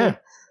today. Yeah.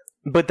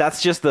 But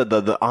that's just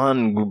the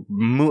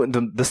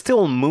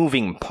still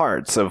moving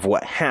parts of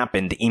what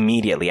happened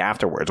immediately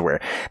afterwards, where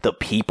the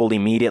people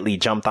immediately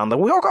jumped on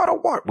we all got a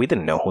war. We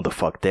didn't know who the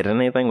fuck did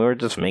anything. We were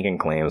just making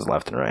claims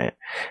left and right.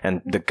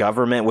 And the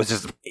government was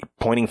just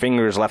pointing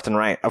fingers left and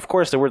right. Of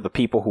course, there were the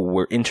people who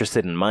were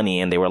interested in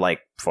money and they were like,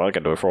 fuck,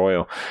 I do it for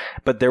oil.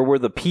 But there were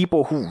the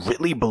people who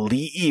really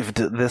believed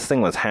this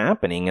thing was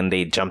happening and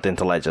they jumped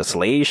into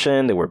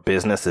legislation. There were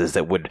businesses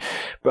that would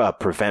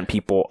prevent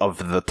people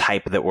of the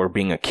type that were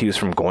being accused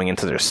from going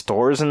into their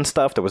stores and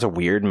stuff. There was a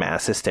weird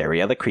mass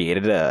hysteria that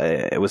created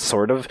it was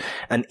sort of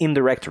an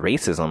indirect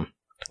racism.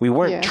 We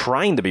weren't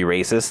trying to be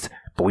racist,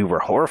 but we were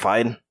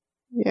horrified.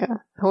 Yeah.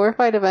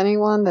 Horrified of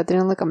anyone that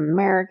didn't look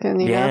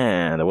American, you know?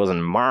 Yeah, that wasn't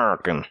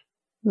American.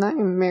 Not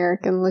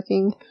American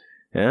looking.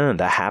 Yeah,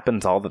 that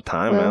happens all the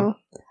time, man.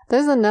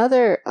 There's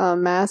another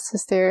mass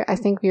hysteria. I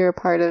think we were a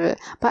part of it.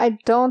 But I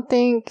don't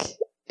think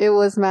it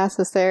was mass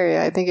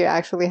hysteria. I think it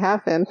actually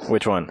happened.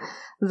 Which one?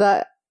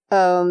 The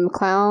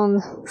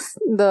clown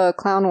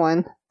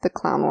one. The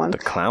clown one. The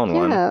clown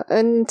one? Yeah.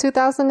 In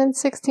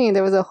 2016,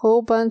 there was a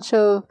whole bunch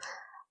of...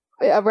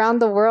 Around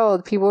the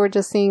world, people were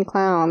just seeing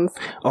clowns.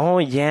 Oh,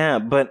 yeah.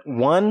 But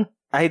one...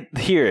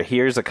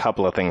 Here's a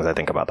couple of things I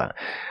think about that.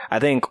 I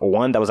think,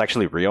 one, that was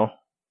actually real.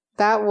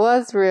 That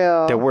was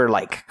real. There were,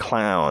 like,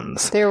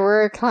 clowns. There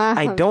were clowns.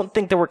 I don't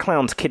think there were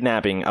clowns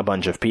kidnapping a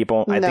bunch of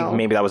people. I think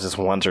maybe that was just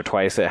once or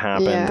twice it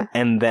happened. Yeah.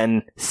 And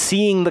then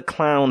seeing the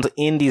clowns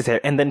in these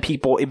areas, and then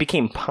it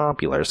became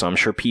popular. So I'm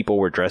sure people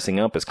were dressing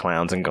up as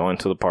clowns and going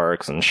to the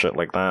parks and shit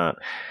like that.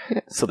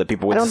 Yeah. So that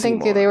people would see I don't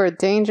think they were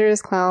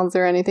dangerous clowns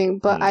or anything,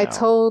 but no. I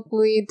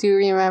totally do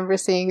remember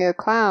seeing a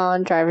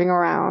clown driving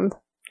around.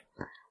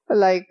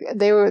 Like,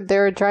 they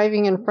were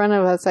driving in front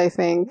of us, I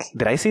think.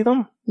 Did I see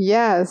them?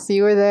 Yes,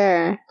 you were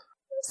there.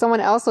 Someone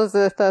else was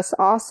with us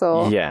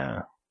also.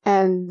 Yeah.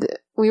 And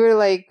we were,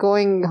 like,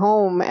 going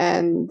home,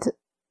 and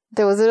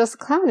there was just a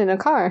clown in a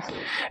car.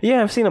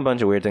 Yeah, I've seen a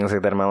bunch of weird things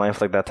like that in my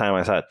life. Like that time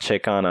I saw a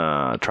chick on a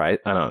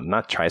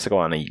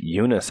on a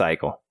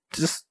unicycle.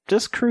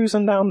 Just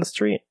cruising down the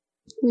street.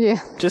 Yeah.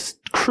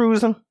 Just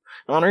cruising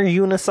on her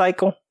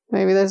unicycle.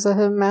 Maybe there's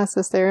a mass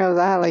hysteria of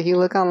that. Like, you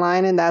look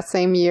online, and that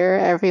same year,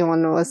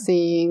 everyone was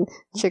seeing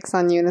chicks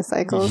on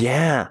unicycles.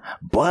 Yeah,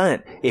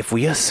 but if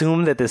we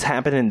assume that this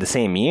happened in the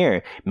same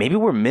year, maybe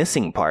we're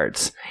missing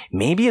parts.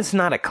 Maybe it's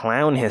not a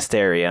clown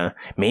hysteria.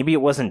 Maybe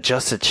it wasn't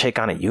just a chick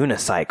on a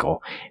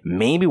unicycle.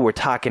 Maybe we're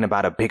talking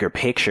about a bigger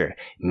picture.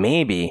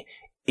 Maybe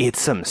it's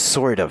some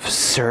sort of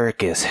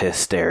circus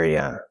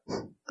hysteria.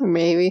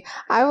 Maybe.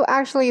 I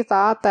actually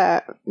thought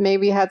that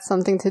maybe it had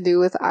something to do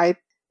with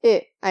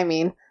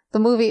the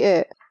movie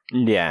It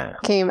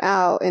came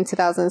out in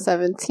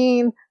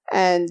 2017,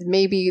 and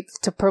maybe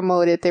to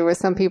promote it, there were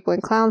some people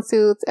in clown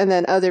suits, and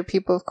then other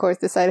people, of course,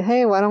 decided,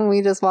 hey, why don't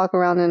we just walk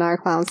around in our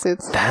clown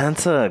suits?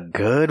 That's a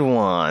good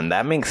one.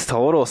 That makes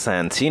total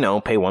sense. You know,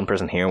 pay one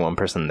person here, one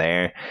person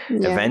there.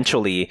 Yeah.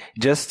 Eventually,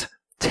 just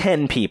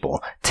 10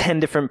 people, 10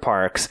 different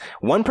parks.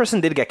 One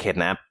person did get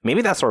kidnapped.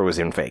 Maybe that story was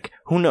even fake.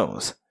 Who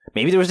knows?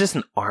 Maybe there was just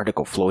an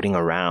article floating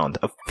around,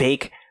 a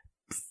fake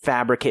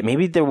fabricate.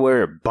 Maybe there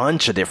were a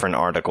bunch of different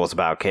articles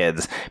about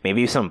kids.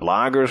 Maybe some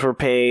bloggers were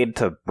paid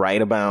to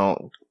write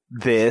about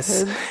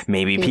this.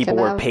 Maybe people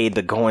were paid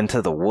to go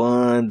into the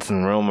woods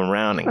and roam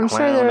around and clown I'm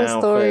sure there are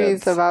outfits.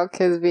 stories about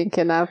kids being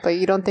kidnapped, but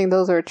you don't think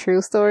those are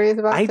true stories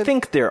about kids? I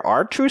think there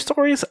are true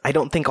stories. I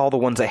don't think all the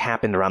ones that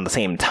happened around the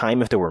same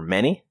time, if there were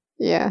many,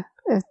 if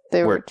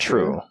they were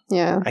true.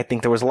 Yeah. I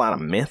think there was a lot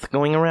of myth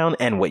going around,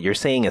 and what you're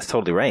saying is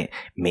totally right.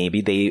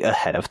 Maybe they,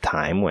 ahead of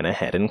time, went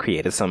ahead and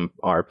created some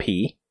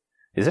RP.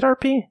 Is it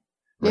RP?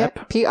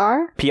 Rep?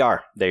 Yeah, PR?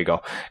 PR. There you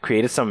go.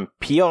 Created some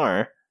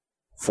PR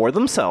for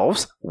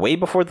themselves way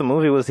before the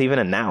movie was even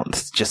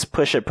announced. Just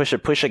push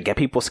it, get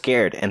people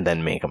scared, and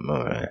then make a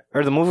movie.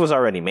 Or the movie was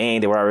already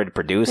made, they were already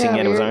producing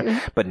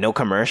it, but no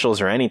commercials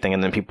or anything,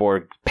 and then people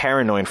were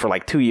paranoid for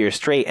like 2 years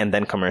straight, and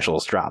then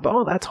commercials drop.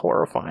 Oh, that's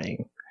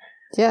horrifying.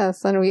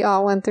 Yes, and we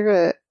all went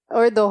through it.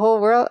 Or the whole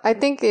world. I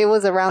think it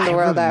was around the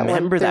world that went through it. I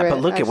remember that, but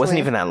look, actually. It wasn't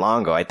even that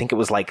long ago. I think it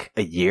was like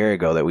a year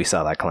ago that we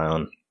saw that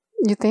clown.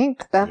 You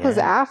think? That was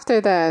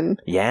after then.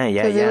 Yeah.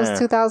 Because it was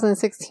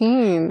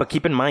 2016. But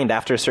keep in mind,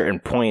 after a certain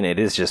point, it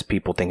is just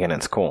people thinking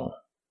it's cool.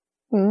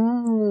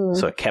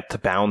 So it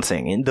kept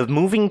bouncing. And the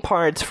moving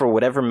parts for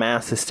whatever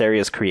mass hysteria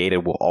is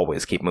created will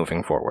always keep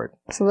moving forward.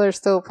 So there's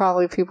still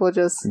probably people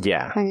just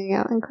hanging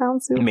out in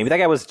clown suits. Maybe that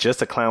guy was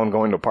just a clown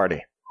going to a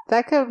party.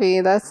 That could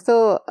be. That's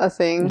still a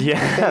thing.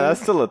 Yeah,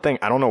 that's still a thing.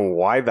 I don't know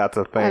why that's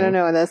a thing. I don't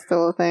know. That's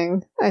still a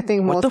thing. I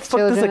think most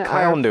children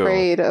are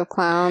afraid of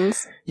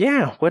clowns.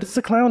 Yeah, what does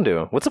a clown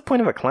do? What's the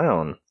point of a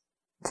clown?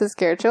 To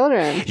scare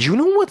children. You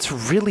know what's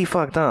really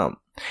fucked up?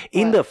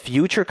 In the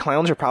future,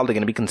 clowns are probably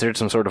going to be considered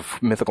some sort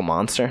of mythical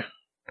monster.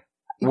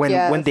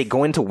 When they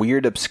go into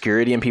weird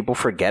obscurity and people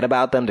forget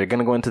about them, they're going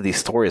to go into these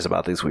stories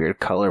about these weird,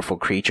 colorful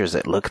creatures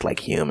that look like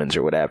humans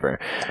or whatever.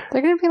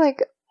 They're going to be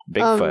like...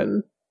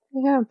 Bigfoot.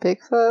 Yeah,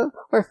 Bigfoot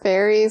or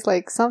fairies.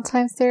 Like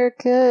sometimes they're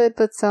good,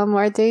 but some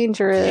are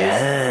dangerous.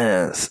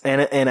 Yes,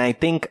 and I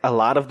think a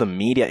lot of the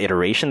media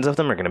iterations of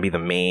them are going to be the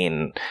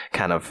main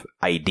kind of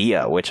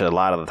idea, which a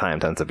lot of the time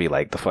tends to be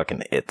like the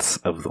fucking It's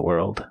of the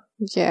world.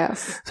 Yes.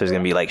 So there's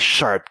going to be like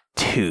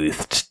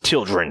sharp-toothed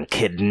children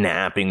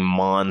kidnapping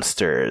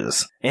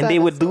monsters. And they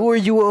would lure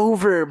you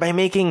over by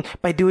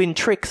doing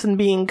tricks and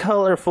being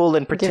colorful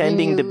and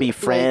pretending to be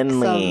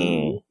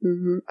friendly.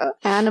 Like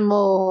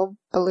animal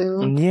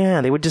balloon.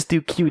 Yeah, they would just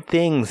do cute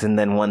things. And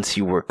then once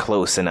you were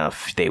close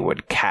enough, they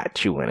would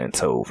catch you when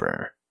it's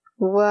over.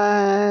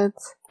 What?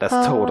 That's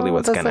totally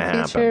what's going to happen.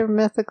 That's a future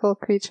mythical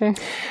creature.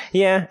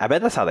 Yeah, I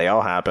bet that's how they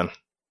all happen.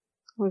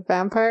 With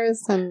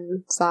vampires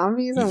and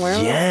zombies and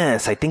werewolves?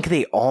 Yes, I think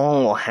they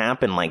all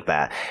happen like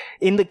that.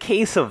 In the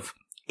case of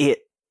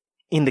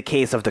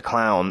the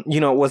clown,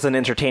 it was an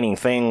entertaining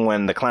thing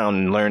when the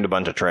clown learned a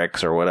bunch of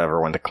tricks or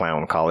whatever, went to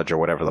clown college or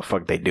whatever the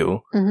fuck they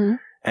do. Mm-hmm.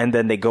 And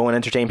then they go and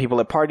entertain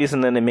people at parties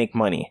and then they make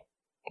money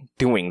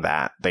doing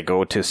that. They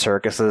go to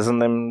circuses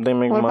and then they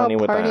make money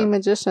with that. What about party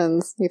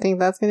magicians? You think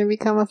that's going to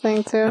become a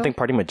thing too? I think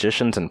party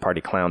magicians and party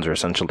clowns are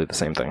essentially the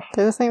same thing.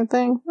 They're the same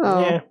thing?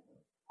 Oh. Yeah.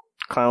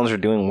 Clowns are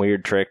doing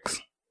weird tricks.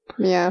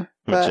 Yeah,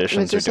 but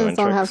magicians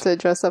don't have to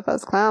dress up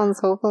as clowns,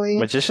 hopefully.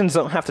 Magicians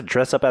don't have to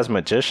dress up as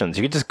magicians.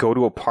 You could just go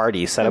to a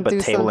party, set up a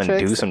table, and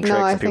do some tricks.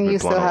 No, I think you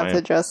still have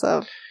to dress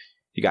up.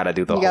 You gotta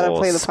do the whole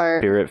play the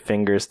part. Spirit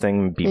fingers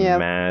thing, be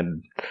mad,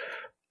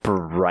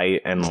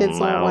 bright, and Kids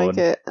loud. Don't like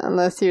it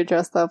unless you're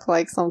dressed up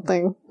like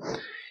something.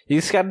 You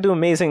just gotta do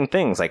amazing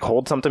things, like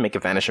hold something, make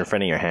it vanish in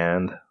front of your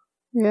hand.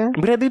 Yeah.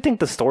 But I do think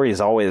the story is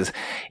always,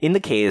 in the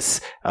case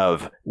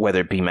of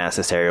whether it be mass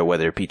hysteria,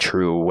 whether it be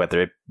true,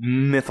 whether it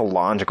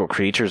mythological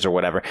creatures or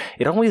whatever,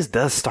 it always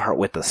does start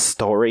with a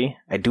story.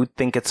 I do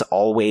think it's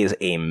always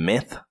a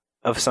myth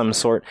of some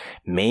sort.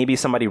 Maybe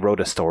somebody wrote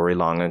a story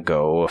long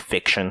ago, a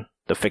fiction.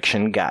 The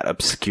fiction got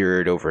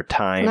obscured over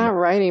time. Not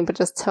writing, but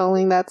just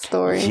telling that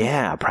story.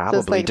 Yeah,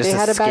 probably. Just they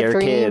had a bad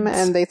dream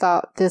and they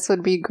thought this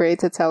would be great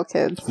to tell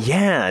kids.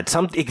 Yeah,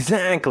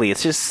 exactly.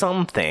 It's just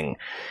something.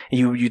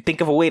 You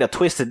think of a way to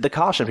twist it to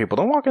caution people.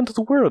 Don't walk into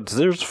the woods.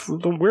 There's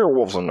the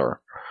werewolves in there.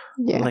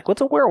 Yeah. Like,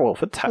 what's a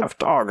werewolf? It's half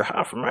dog,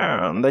 half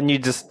man. Then you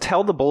just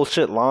tell the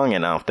bullshit long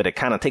enough that it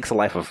kind of takes a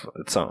life of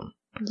its own.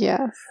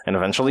 Yes. And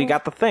eventually you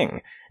got the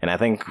thing. And I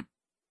think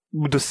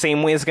the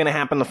same way it's going to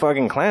happen to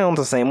fucking clowns,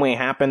 the same way it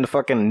happened to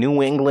fucking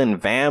New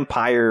England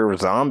vampire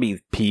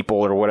zombie people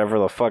or whatever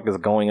the fuck is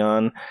going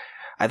on.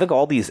 I think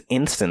all these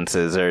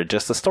instances are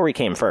just the story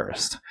came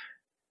first.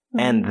 Mm-hmm.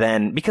 And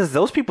then, because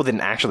those people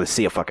didn't actually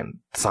see a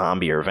fucking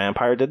zombie or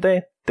vampire, did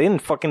they? They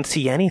didn't fucking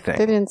see anything.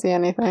 They didn't see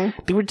anything.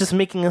 They were just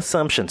making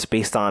assumptions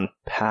based on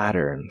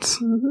patterns.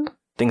 Mm-hmm.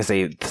 Things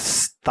they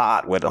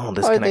thought would,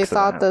 this or connects they to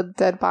thought that. the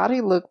dead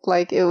body looked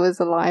like it was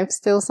alive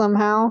still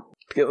somehow.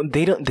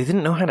 They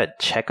didn't know how to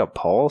check a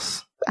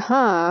pulse.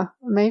 Huh.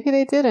 Maybe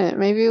they didn't.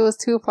 Maybe it was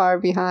too far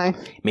behind.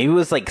 Maybe it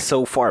was like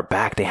so far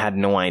back they had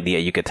no idea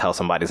you could tell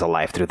somebody's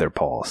alive through their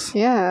pulse.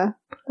 Yeah,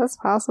 that's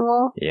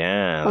possible.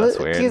 Yeah, that's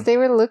weird. Because they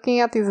were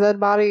looking at these dead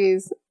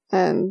bodies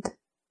and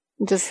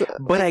just...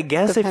 But I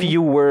guess if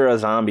you were a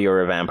zombie or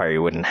a vampire,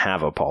 you wouldn't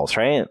have a pulse,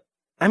 right?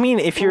 I mean,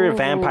 if you're a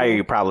vampire,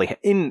 you probably...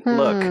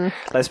 Look,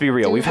 let's be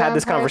real. We've had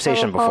this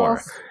conversation before.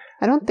 Pulse?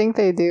 I don't think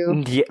they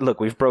do. Yeah,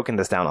 look, we've broken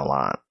this down a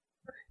lot.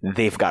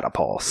 They've got a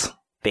pulse.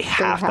 They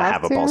have to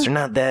have a pulse. They're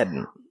not dead.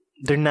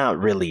 They're not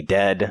really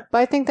dead. But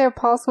I think their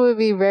pulse would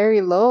be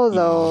very low,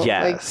 though.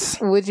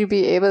 Yes. Like, would you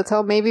be able to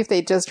tell? Maybe if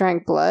they just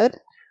drank blood?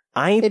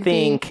 It'd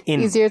think be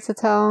easier to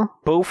tell.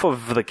 Both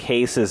of the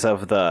cases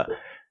of the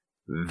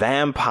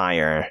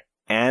vampire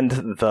and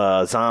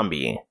the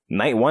zombie,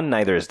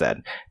 neither is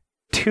dead.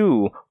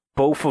 2,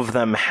 both of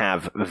them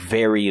have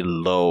very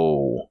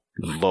low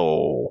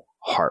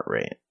heart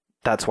rate.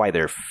 That's why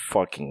they're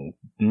fucking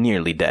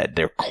nearly dead.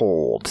 They're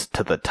cold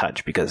to the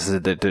touch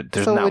because there's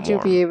so not would you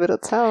warm. Be able to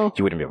tell?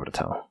 You wouldn't be able to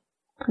tell.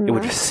 No. It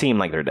would seem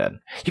like they're dead.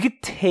 You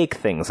could take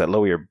things that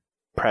lower your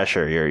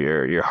pressure,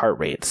 your heart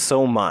rate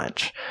so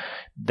much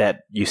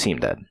that you seem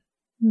dead.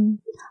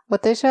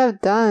 What they should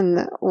have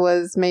done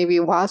was maybe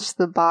watch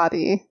the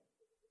body.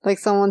 Like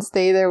someone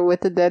stay there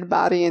with the dead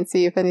body and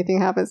see if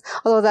anything happens.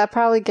 Although that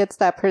probably gets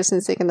that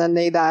person sick and then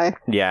they die.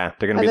 Yeah,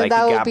 they're gonna and be like,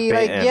 that he would got be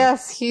bitten. like,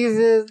 yes,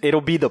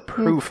 It'll be the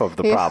proof of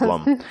the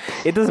problem.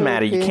 It doesn't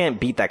matter. You can't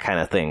beat that kind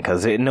of thing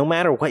because no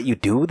matter what you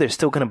do, they're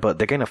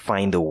gonna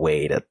find a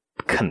way to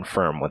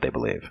confirm what they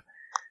believe.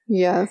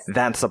 Yes,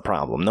 that's the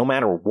problem. No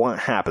matter what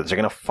happens, they're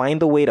gonna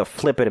find a way to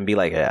flip it and be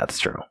like, yeah, it's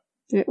true.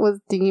 It was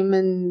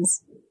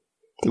demons.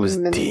 It was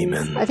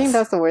demons. I think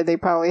that's the word they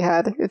probably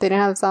had. If they didn't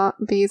have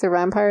zombies or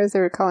vampires,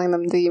 they were calling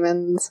them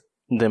demons.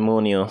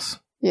 Demonios.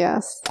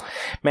 Yes.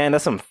 Man,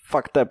 that's some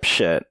fucked up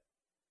shit.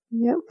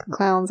 Yep.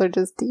 Clowns are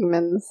just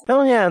demons.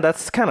 Oh, yeah,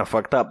 that's kind of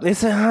fucked up.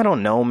 I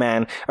don't know,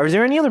 man. Is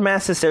there any other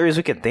mass hysterias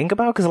we can think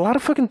about? Because a lot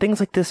of fucking things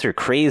like this are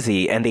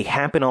crazy, and they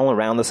happen all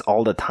around us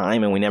all the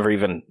time, and we never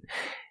even...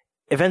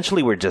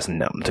 Eventually, we're just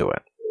numb to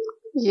it.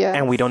 Yeah.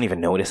 And we don't even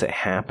notice it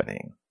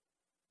happening.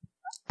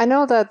 I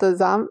know that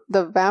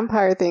the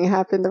vampire thing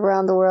happened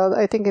around the world.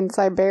 I think in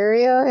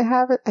Siberia it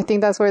happened. I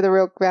think that's where the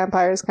real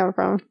vampires come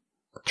from.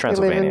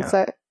 Transylvania. They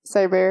live in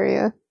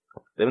Siberia.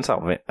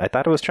 I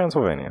thought it was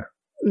Transylvania.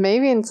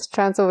 Maybe in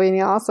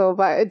Transylvania also,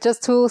 but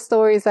just 2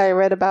 stories I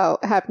read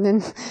about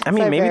happening. I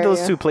mean, maybe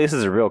those 2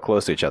 places are real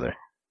close to each other.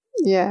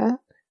 Yeah.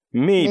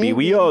 Maybe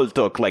we all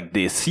talk like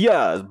this.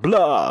 Yeah,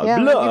 blah, yeah,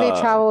 blah. Maybe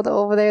they traveled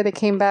over there, they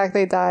came back,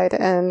 they died,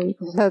 and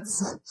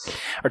that's...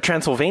 Or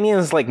Transylvania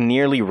is like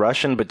nearly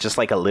Russian, but just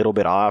like a little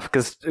bit off.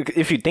 Because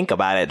if you think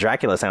about it,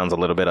 Dracula sounds a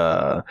little bit...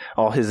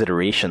 all his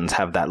iterations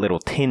have that little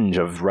tinge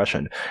of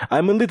Russian.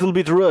 I'm a little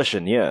bit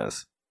Russian,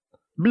 yes.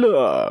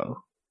 Blah.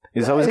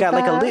 He's always got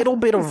like a little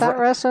bit of... Is that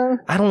Russian?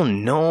 I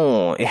don't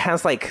know. It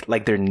has like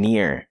they're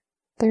near.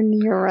 They're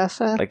near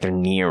Russia? Like they're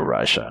near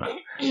Russia.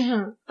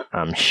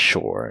 I'm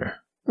sure.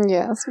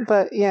 Yes,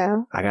 but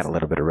yeah. I got a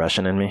little bit of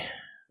Russian in me.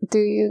 Do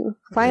you?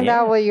 Find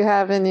out what you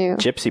have in you.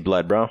 Gypsy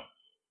blood, bro.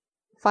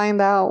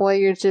 Find out what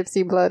your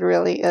gypsy blood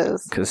really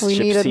is. Because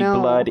gypsy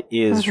blood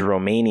is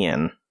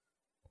Romanian.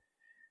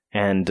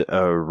 And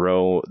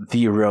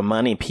the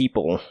Romani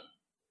people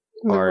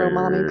are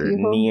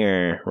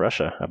near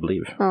Russia, I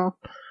believe. Oh.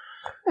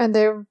 And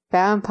they're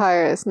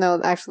vampires. No,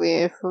 actually,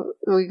 if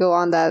we go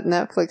on that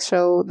Netflix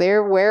show,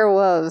 they're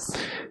werewolves.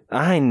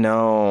 I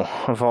know,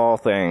 of all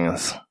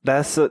things.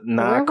 That's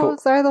not cool.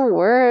 Werewolves are the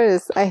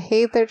worst. I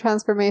hate their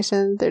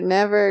transformation. They're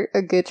never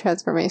a good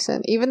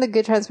transformation. Even the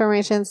good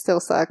transformations still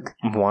suck.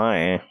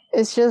 Why?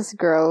 It's just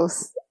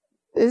gross.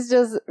 It's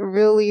just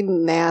really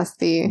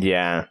nasty.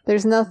 Yeah.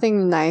 There's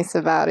nothing nice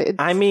about it.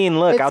 I mean,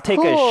 look, I'll take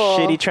a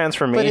shitty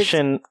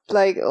transformation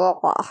like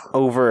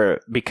over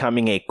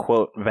becoming a,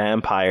 quote,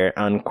 vampire,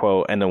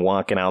 unquote, and then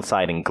walking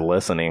outside and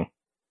glistening.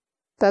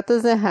 That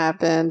doesn't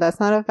happen. That's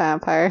not a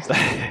vampire.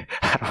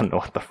 I don't know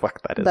what the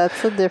fuck that is.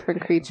 That's a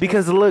different creature.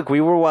 Because, look,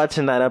 we were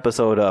watching that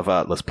episode of...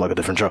 let's plug a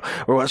different show.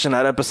 We're watching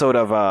that episode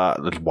of...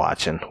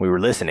 We were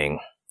listening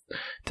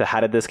to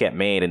How Did This Get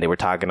Made, and they were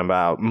talking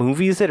about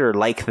movies that are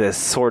like this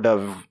sort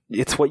of...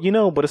 It's what you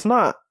know, but it's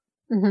not.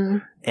 Mm-hmm.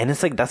 And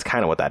it's like, that's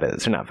kind of what that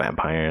is. They're not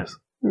vampires.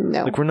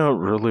 No. Like, we're not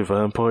really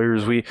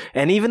vampires.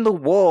 And even the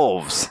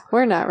wolves.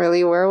 We're not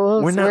really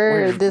werewolves.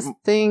 We're this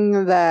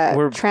thing that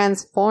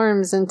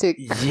transforms into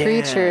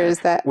creatures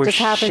that just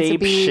happen to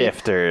be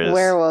shapeshifters.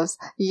 Werewolves.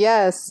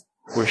 Yes.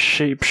 We're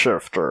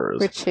shapeshifters.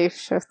 We're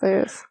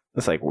shapeshifters.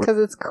 It's like... Because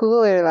it's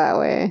cooler that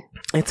way.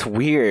 It's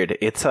weird.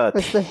 It's the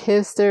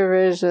hipster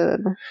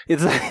version.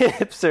 It's a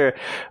hipster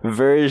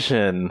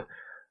version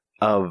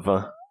of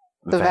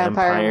the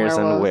vampires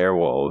and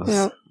werewolves.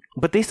 Yep.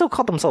 But they still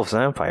called themselves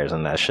vampires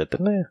and that shit,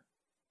 didn't they?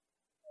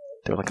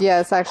 They were like,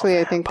 yes, actually,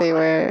 I think they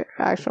were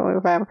actually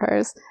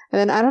vampires. And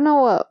then I don't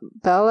know what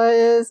Bella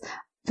is,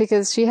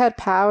 because she had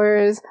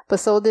powers,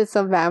 but so did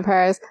some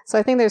vampires. So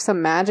I think there's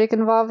some magic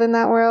involved in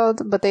that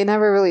world, but they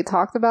never really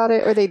talked about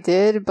it, or they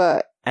did,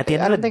 but at the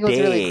end of the day, it was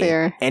really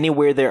clear.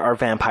 Anywhere there are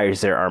vampires,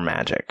 there are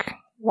magic.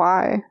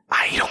 Why?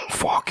 I don't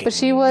fucking But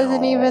she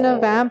wasn't even a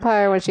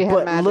vampire when she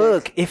had magic. But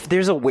look, if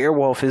there's a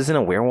werewolf, isn't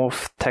a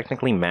werewolf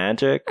technically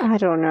magic? I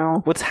don't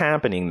know. What's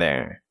happening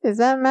there? Is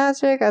that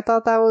magic? I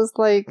thought that was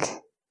like,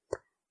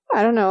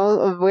 I don't know,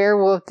 a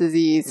werewolf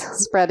disease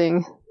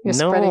spreading. You're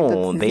spreading the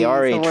No, disease they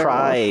are a of werewolf.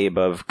 tribe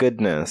of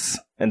goodness,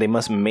 and they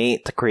must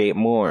mate to create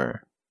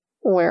more.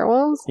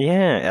 Werewolves?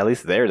 Yeah, at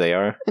least there they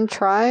are. In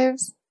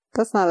tribes?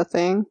 That's not a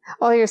thing.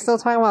 Oh, you're still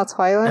talking about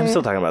Twilight? I'm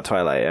still talking about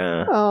Twilight,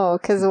 yeah. Oh,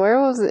 because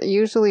werewolves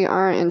usually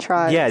aren't in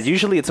tribes. Yeah,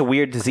 usually it's a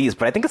weird disease,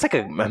 but I think it's like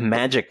a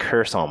magic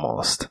curse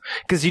almost.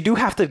 Because you do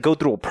have to go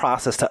through a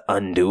process to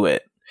undo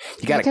it.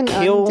 You gotta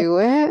kill. Undo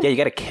it? Yeah, you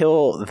gotta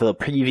kill the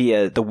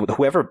previous,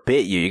 whoever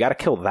bit you. You gotta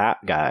kill that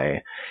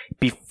guy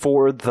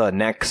before the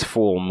next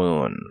full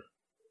moon.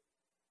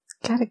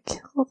 Gotta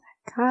kill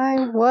that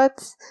guy?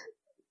 What?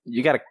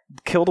 You gotta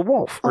kill the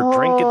wolf or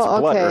drink its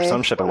blood or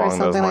some shit along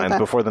those lines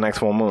before the next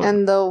full moon.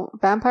 And the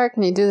vampire,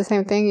 can you do the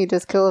same thing? You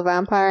just kill a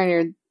vampire and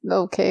you're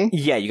okay?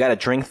 Yeah, you gotta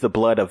drink the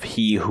blood of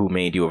he who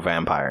made you a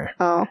vampire.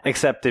 Oh.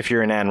 Except if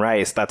you're in Anne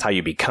Rice, that's how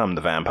you become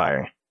the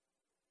vampire.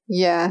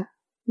 Yeah.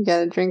 You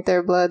gotta drink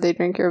their blood, they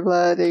drink your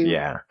blood.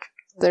 Yeah.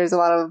 There's a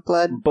lot of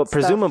blood. But stuff.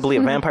 presumably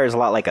a vampire is a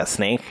lot like a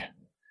snake.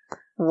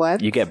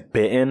 What? You get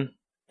bitten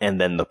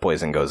and then the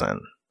poison goes in.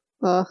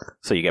 Ugh.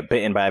 So you get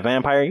bitten by a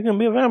vampire, you're gonna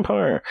be a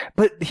vampire.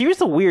 But here's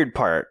the weird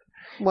part.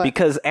 What?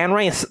 Because Anne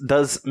Rice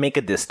does make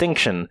a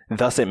distinction,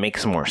 thus it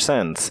makes more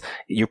sense.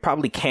 You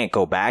probably can't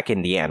go back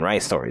in the Anne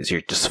Rice stories.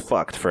 You're just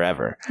fucked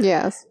forever.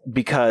 Yes.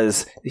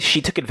 Because she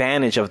took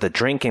advantage of the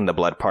drinking the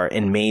blood part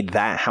and made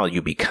that how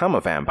you become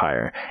a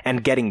vampire.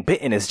 And getting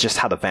bitten is just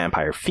how the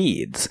vampire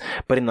feeds.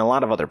 But in a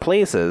lot of other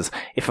places,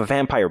 if a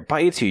vampire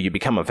bites you, you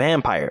become a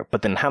vampire.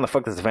 But then how the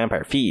fuck does the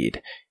vampire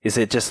feed? Is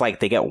it just like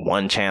they get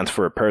one chance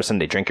for a person,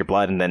 they drink your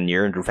blood, and then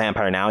you're a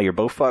vampire now, you're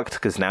both fucked?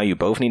 Because now you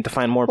both need to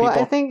find more people? Well,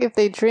 I think if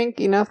they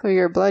drink enough of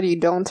your blood, you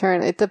don't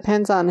turn. It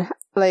depends on,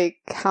 like,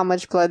 how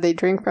much blood they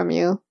drink from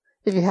you.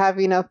 If you have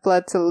enough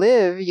blood to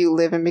live, you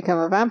live and become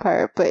a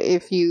vampire. But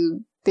if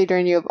they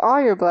drain you of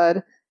all your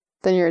blood,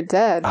 then you're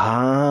dead.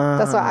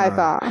 That's what I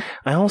thought.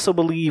 I also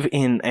believe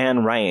in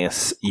Anne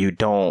Rice, you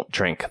don't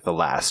drink the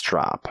last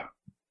drop.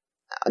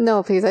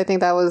 No, please. I think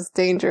that was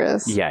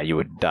dangerous. Yeah, you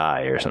would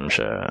die or some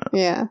shit.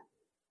 Yeah.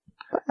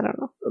 But I don't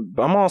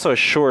know. I'm also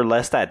sure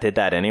Lestat did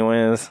that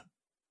anyways.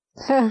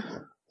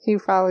 He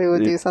probably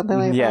would do something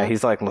like that. Yeah,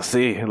 he's like, let's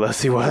see what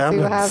See what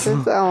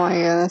happens. Oh my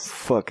goodness.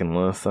 Fucking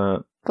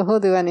Lestat. But he'll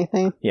do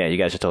anything. Yeah, you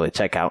guys should totally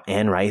check out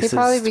Anne Rice's He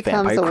probably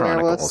becomes Vampire a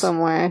werewolf Chronicles.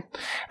 somewhere.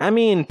 I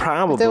mean,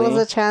 probably. If there was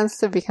a chance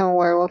to become a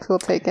werewolf, he'll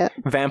take it.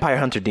 Vampire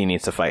Hunter D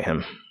needs to fight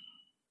him.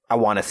 I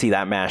want to see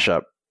that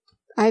mashup.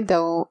 I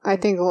don't. I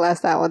think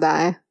Lestat will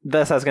die.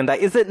 Lestat's gonna die.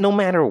 Is it no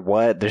matter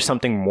what, there's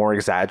something more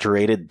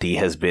exaggerated D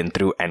has been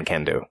through and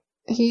can do?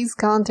 He's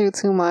gone through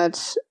too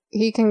much.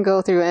 He can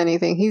go through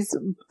anything. He's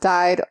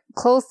died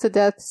close to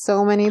death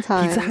so many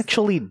times. He's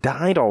actually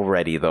died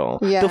already, though.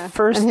 Yeah, the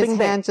first and his thing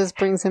hand just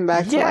brings him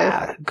back to life.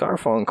 Yeah,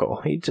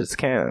 Garfunkel. He just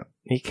can't.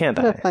 He can't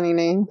die. What a funny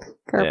name,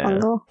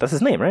 Garfunkel. Yeah. That's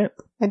his name, right?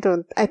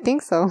 I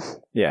think so.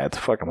 Yeah, it's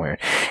fucking weird.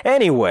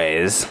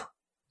 Anyways,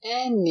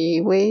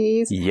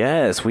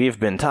 yes, we've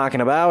been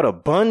talking about a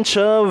bunch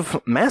of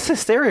mass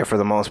hysteria for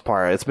the most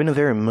part. It's been a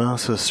very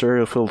mass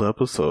hysteria-filled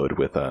episode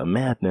with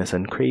madness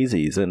and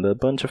crazies and a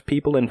bunch of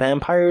people and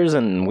vampires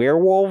and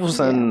werewolves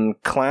and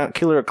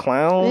killer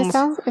clowns.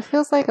 It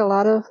feels like a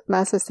lot of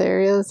mass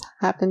hysterias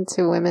happen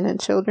to women and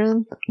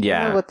children. Yeah.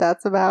 I don't know what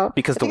that's about.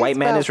 Because the white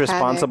man is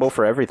responsible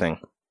for everything.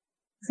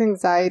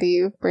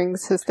 Anxiety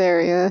brings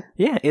hysteria.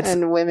 Yeah,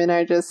 and women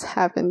are just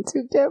happen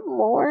to get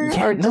more,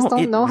 or just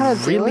don't know how to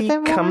deal with it more. It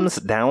really comes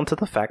down to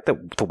the fact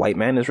that the white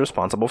man is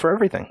responsible for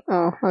everything.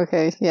 Oh,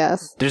 okay,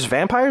 yes. There's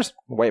vampires,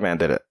 white man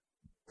did it.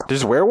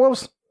 There's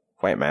werewolves,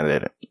 white man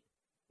did it.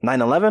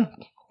 9/11,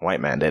 white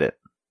man did it.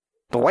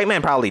 The white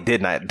man probably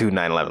did not do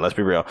 9/11. Let's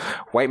be real.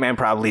 White man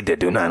probably did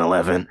do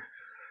 9/11,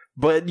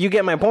 but you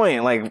get my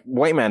point. Like,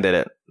 white man did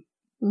it.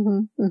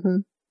 Mm-hmm. Mm-hmm.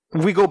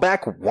 We go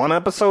back one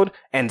episode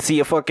and see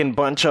a fucking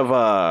bunch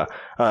of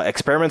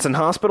experiments in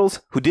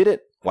hospitals. Who did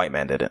it? White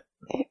man did it.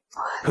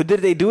 Who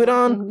did they do it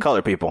on? Mm-hmm.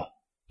 Color people.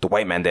 The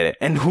white man did it.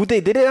 And who they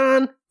did it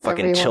on? Fucking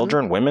everyone.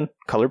 Children, women,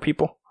 color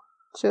people.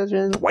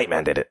 Children. The white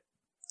man did it.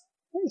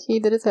 He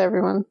did it to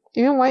everyone.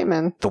 Even white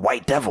men. The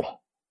white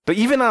devil. But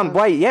even on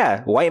white,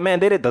 yeah. White man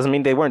did it. Doesn't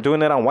mean they weren't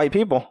doing it on white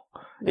people.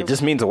 It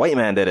just means a white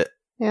man did it.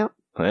 Yep.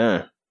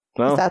 Yeah.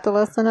 Well, is that the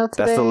lesson of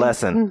today? That's the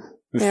lesson.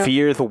 Yep.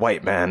 Fear the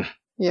white man.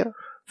 Yep.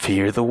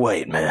 Fear the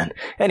white man.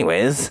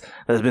 Anyways,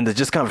 that's been the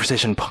Just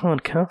Conversation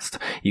podcast.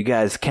 You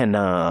guys can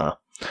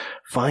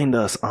find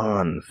us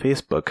on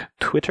Facebook,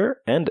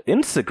 Twitter, and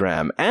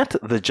Instagram at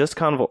the Just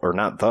Convo, or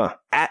not the,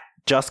 at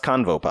Just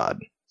Convo Pod.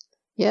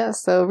 Yeah,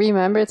 so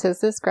remember to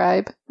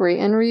subscribe, rate,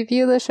 and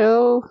review the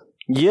show.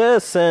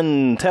 Yes,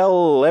 and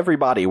tell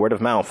everybody. Word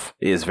of mouth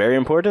is very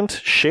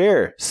important.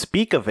 Share,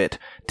 speak of it.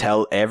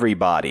 Tell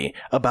everybody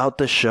about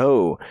the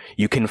show.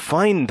 You can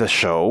find the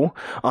show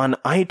on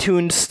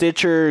iTunes,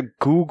 Stitcher,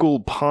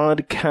 Google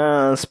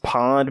Podcasts,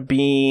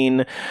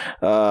 Podbean,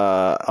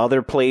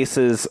 other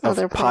places of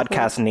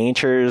podcast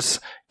natures.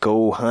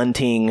 Go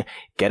hunting,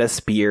 get a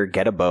spear,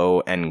 get a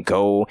bow, and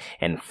go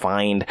and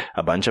find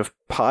a bunch of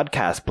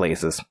podcast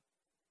places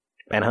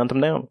and hunt them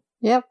down.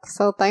 Yep.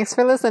 So thanks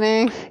for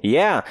listening.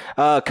 Yeah.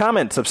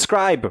 Comment,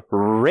 subscribe,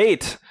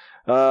 rate.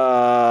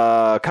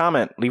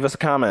 Comment. Leave us a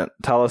comment.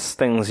 Tell us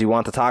things you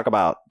want to talk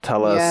about.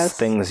 Tell us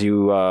things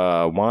you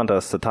want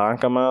us to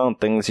talk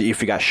about. Things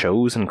if you got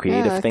shows and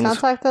creative things.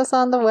 Contact us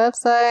on the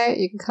website.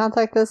 You can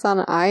contact us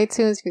on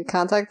iTunes. You can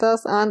contact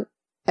us on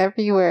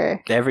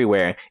everywhere.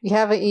 You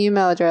have an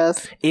email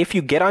address. If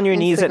you get on your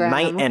knees at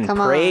night and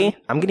pray,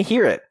 I'm gonna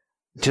hear it.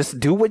 Just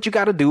do what you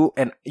gotta do,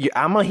 and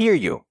I'm gonna hear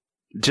you.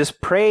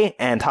 Just pray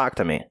and talk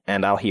to me,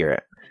 and I'll hear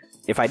it.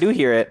 If I do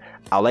hear it,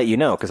 I'll let you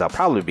know, because I'll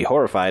probably be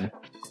horrified.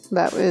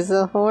 That is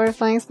a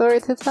horrifying story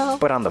to tell.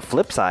 But on the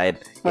flip side,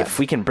 if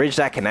we can bridge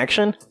that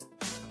connection,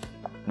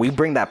 we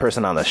bring that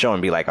person on the show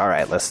and be like, all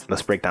right, let's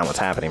break down what's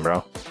happening,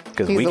 bro.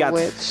 Because we got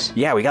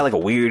we got like a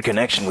weird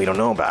connection we don't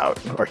know about.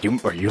 Are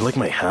you like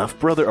my half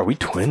brother? Are we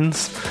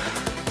twins?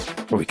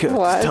 Are we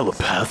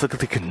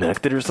telepathically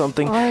connected or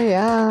something? Oh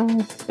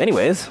yeah.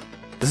 Anyways,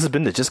 this has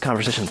been the Just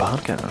Conversation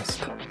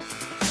podcast.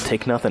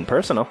 Take nothing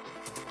personal.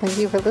 Thank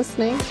you for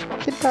listening.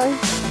 Goodbye.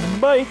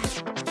 Bye.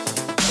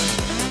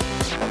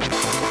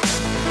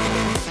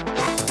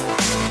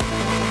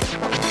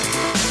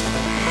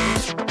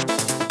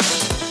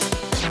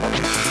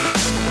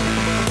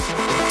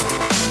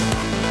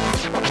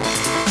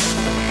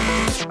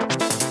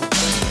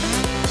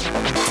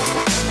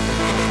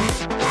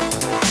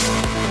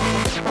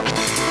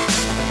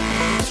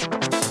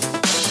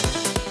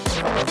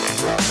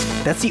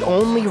 That's the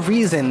only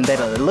reason that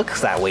it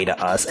looks that way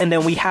to us. And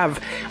then we have,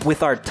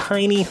 with our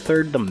tiny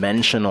third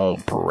dimensional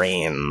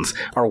brains,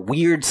 our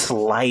weird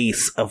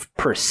slice of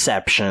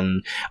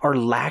perception, our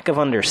lack of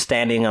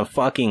understanding of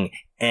fucking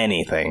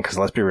anything. Because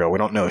let's be real, we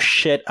don't know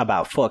shit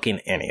about fucking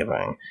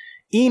anything.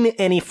 In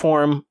any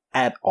form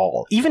at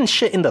all. Even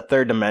shit in the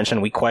third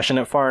dimension, we question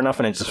it far enough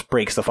and it just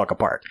breaks the fuck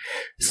apart.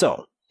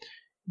 So,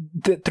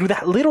 through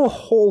that little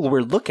hole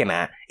we're looking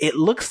at, it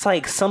looks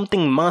like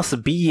something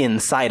must be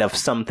inside of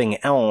something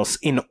else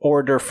in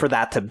order for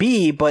that to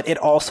be, but it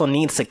also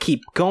needs to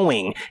keep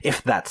going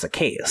if that's the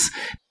case.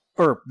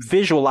 Or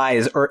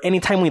visualize, or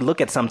anytime we look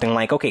at something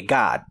like, okay,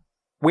 God,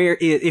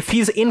 if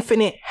he's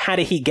infinite, how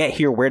did he get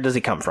here? Where does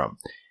he come from?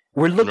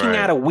 We're looking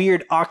at a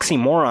weird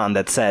oxymoron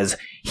that says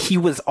he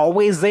was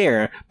always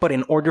there, but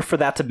in order for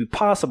that to be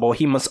possible,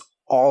 he must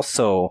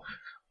also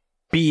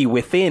be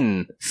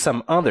within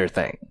some other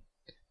thing.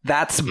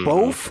 That's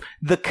both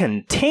the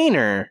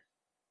container.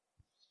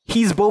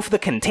 He's both the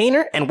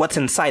container and what's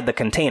inside the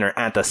container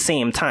at the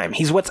same time.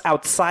 He's what's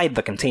outside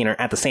the container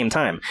at the same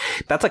time.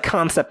 That's a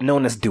concept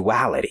known as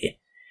duality.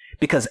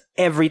 Because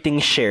everything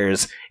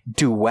shares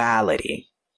duality.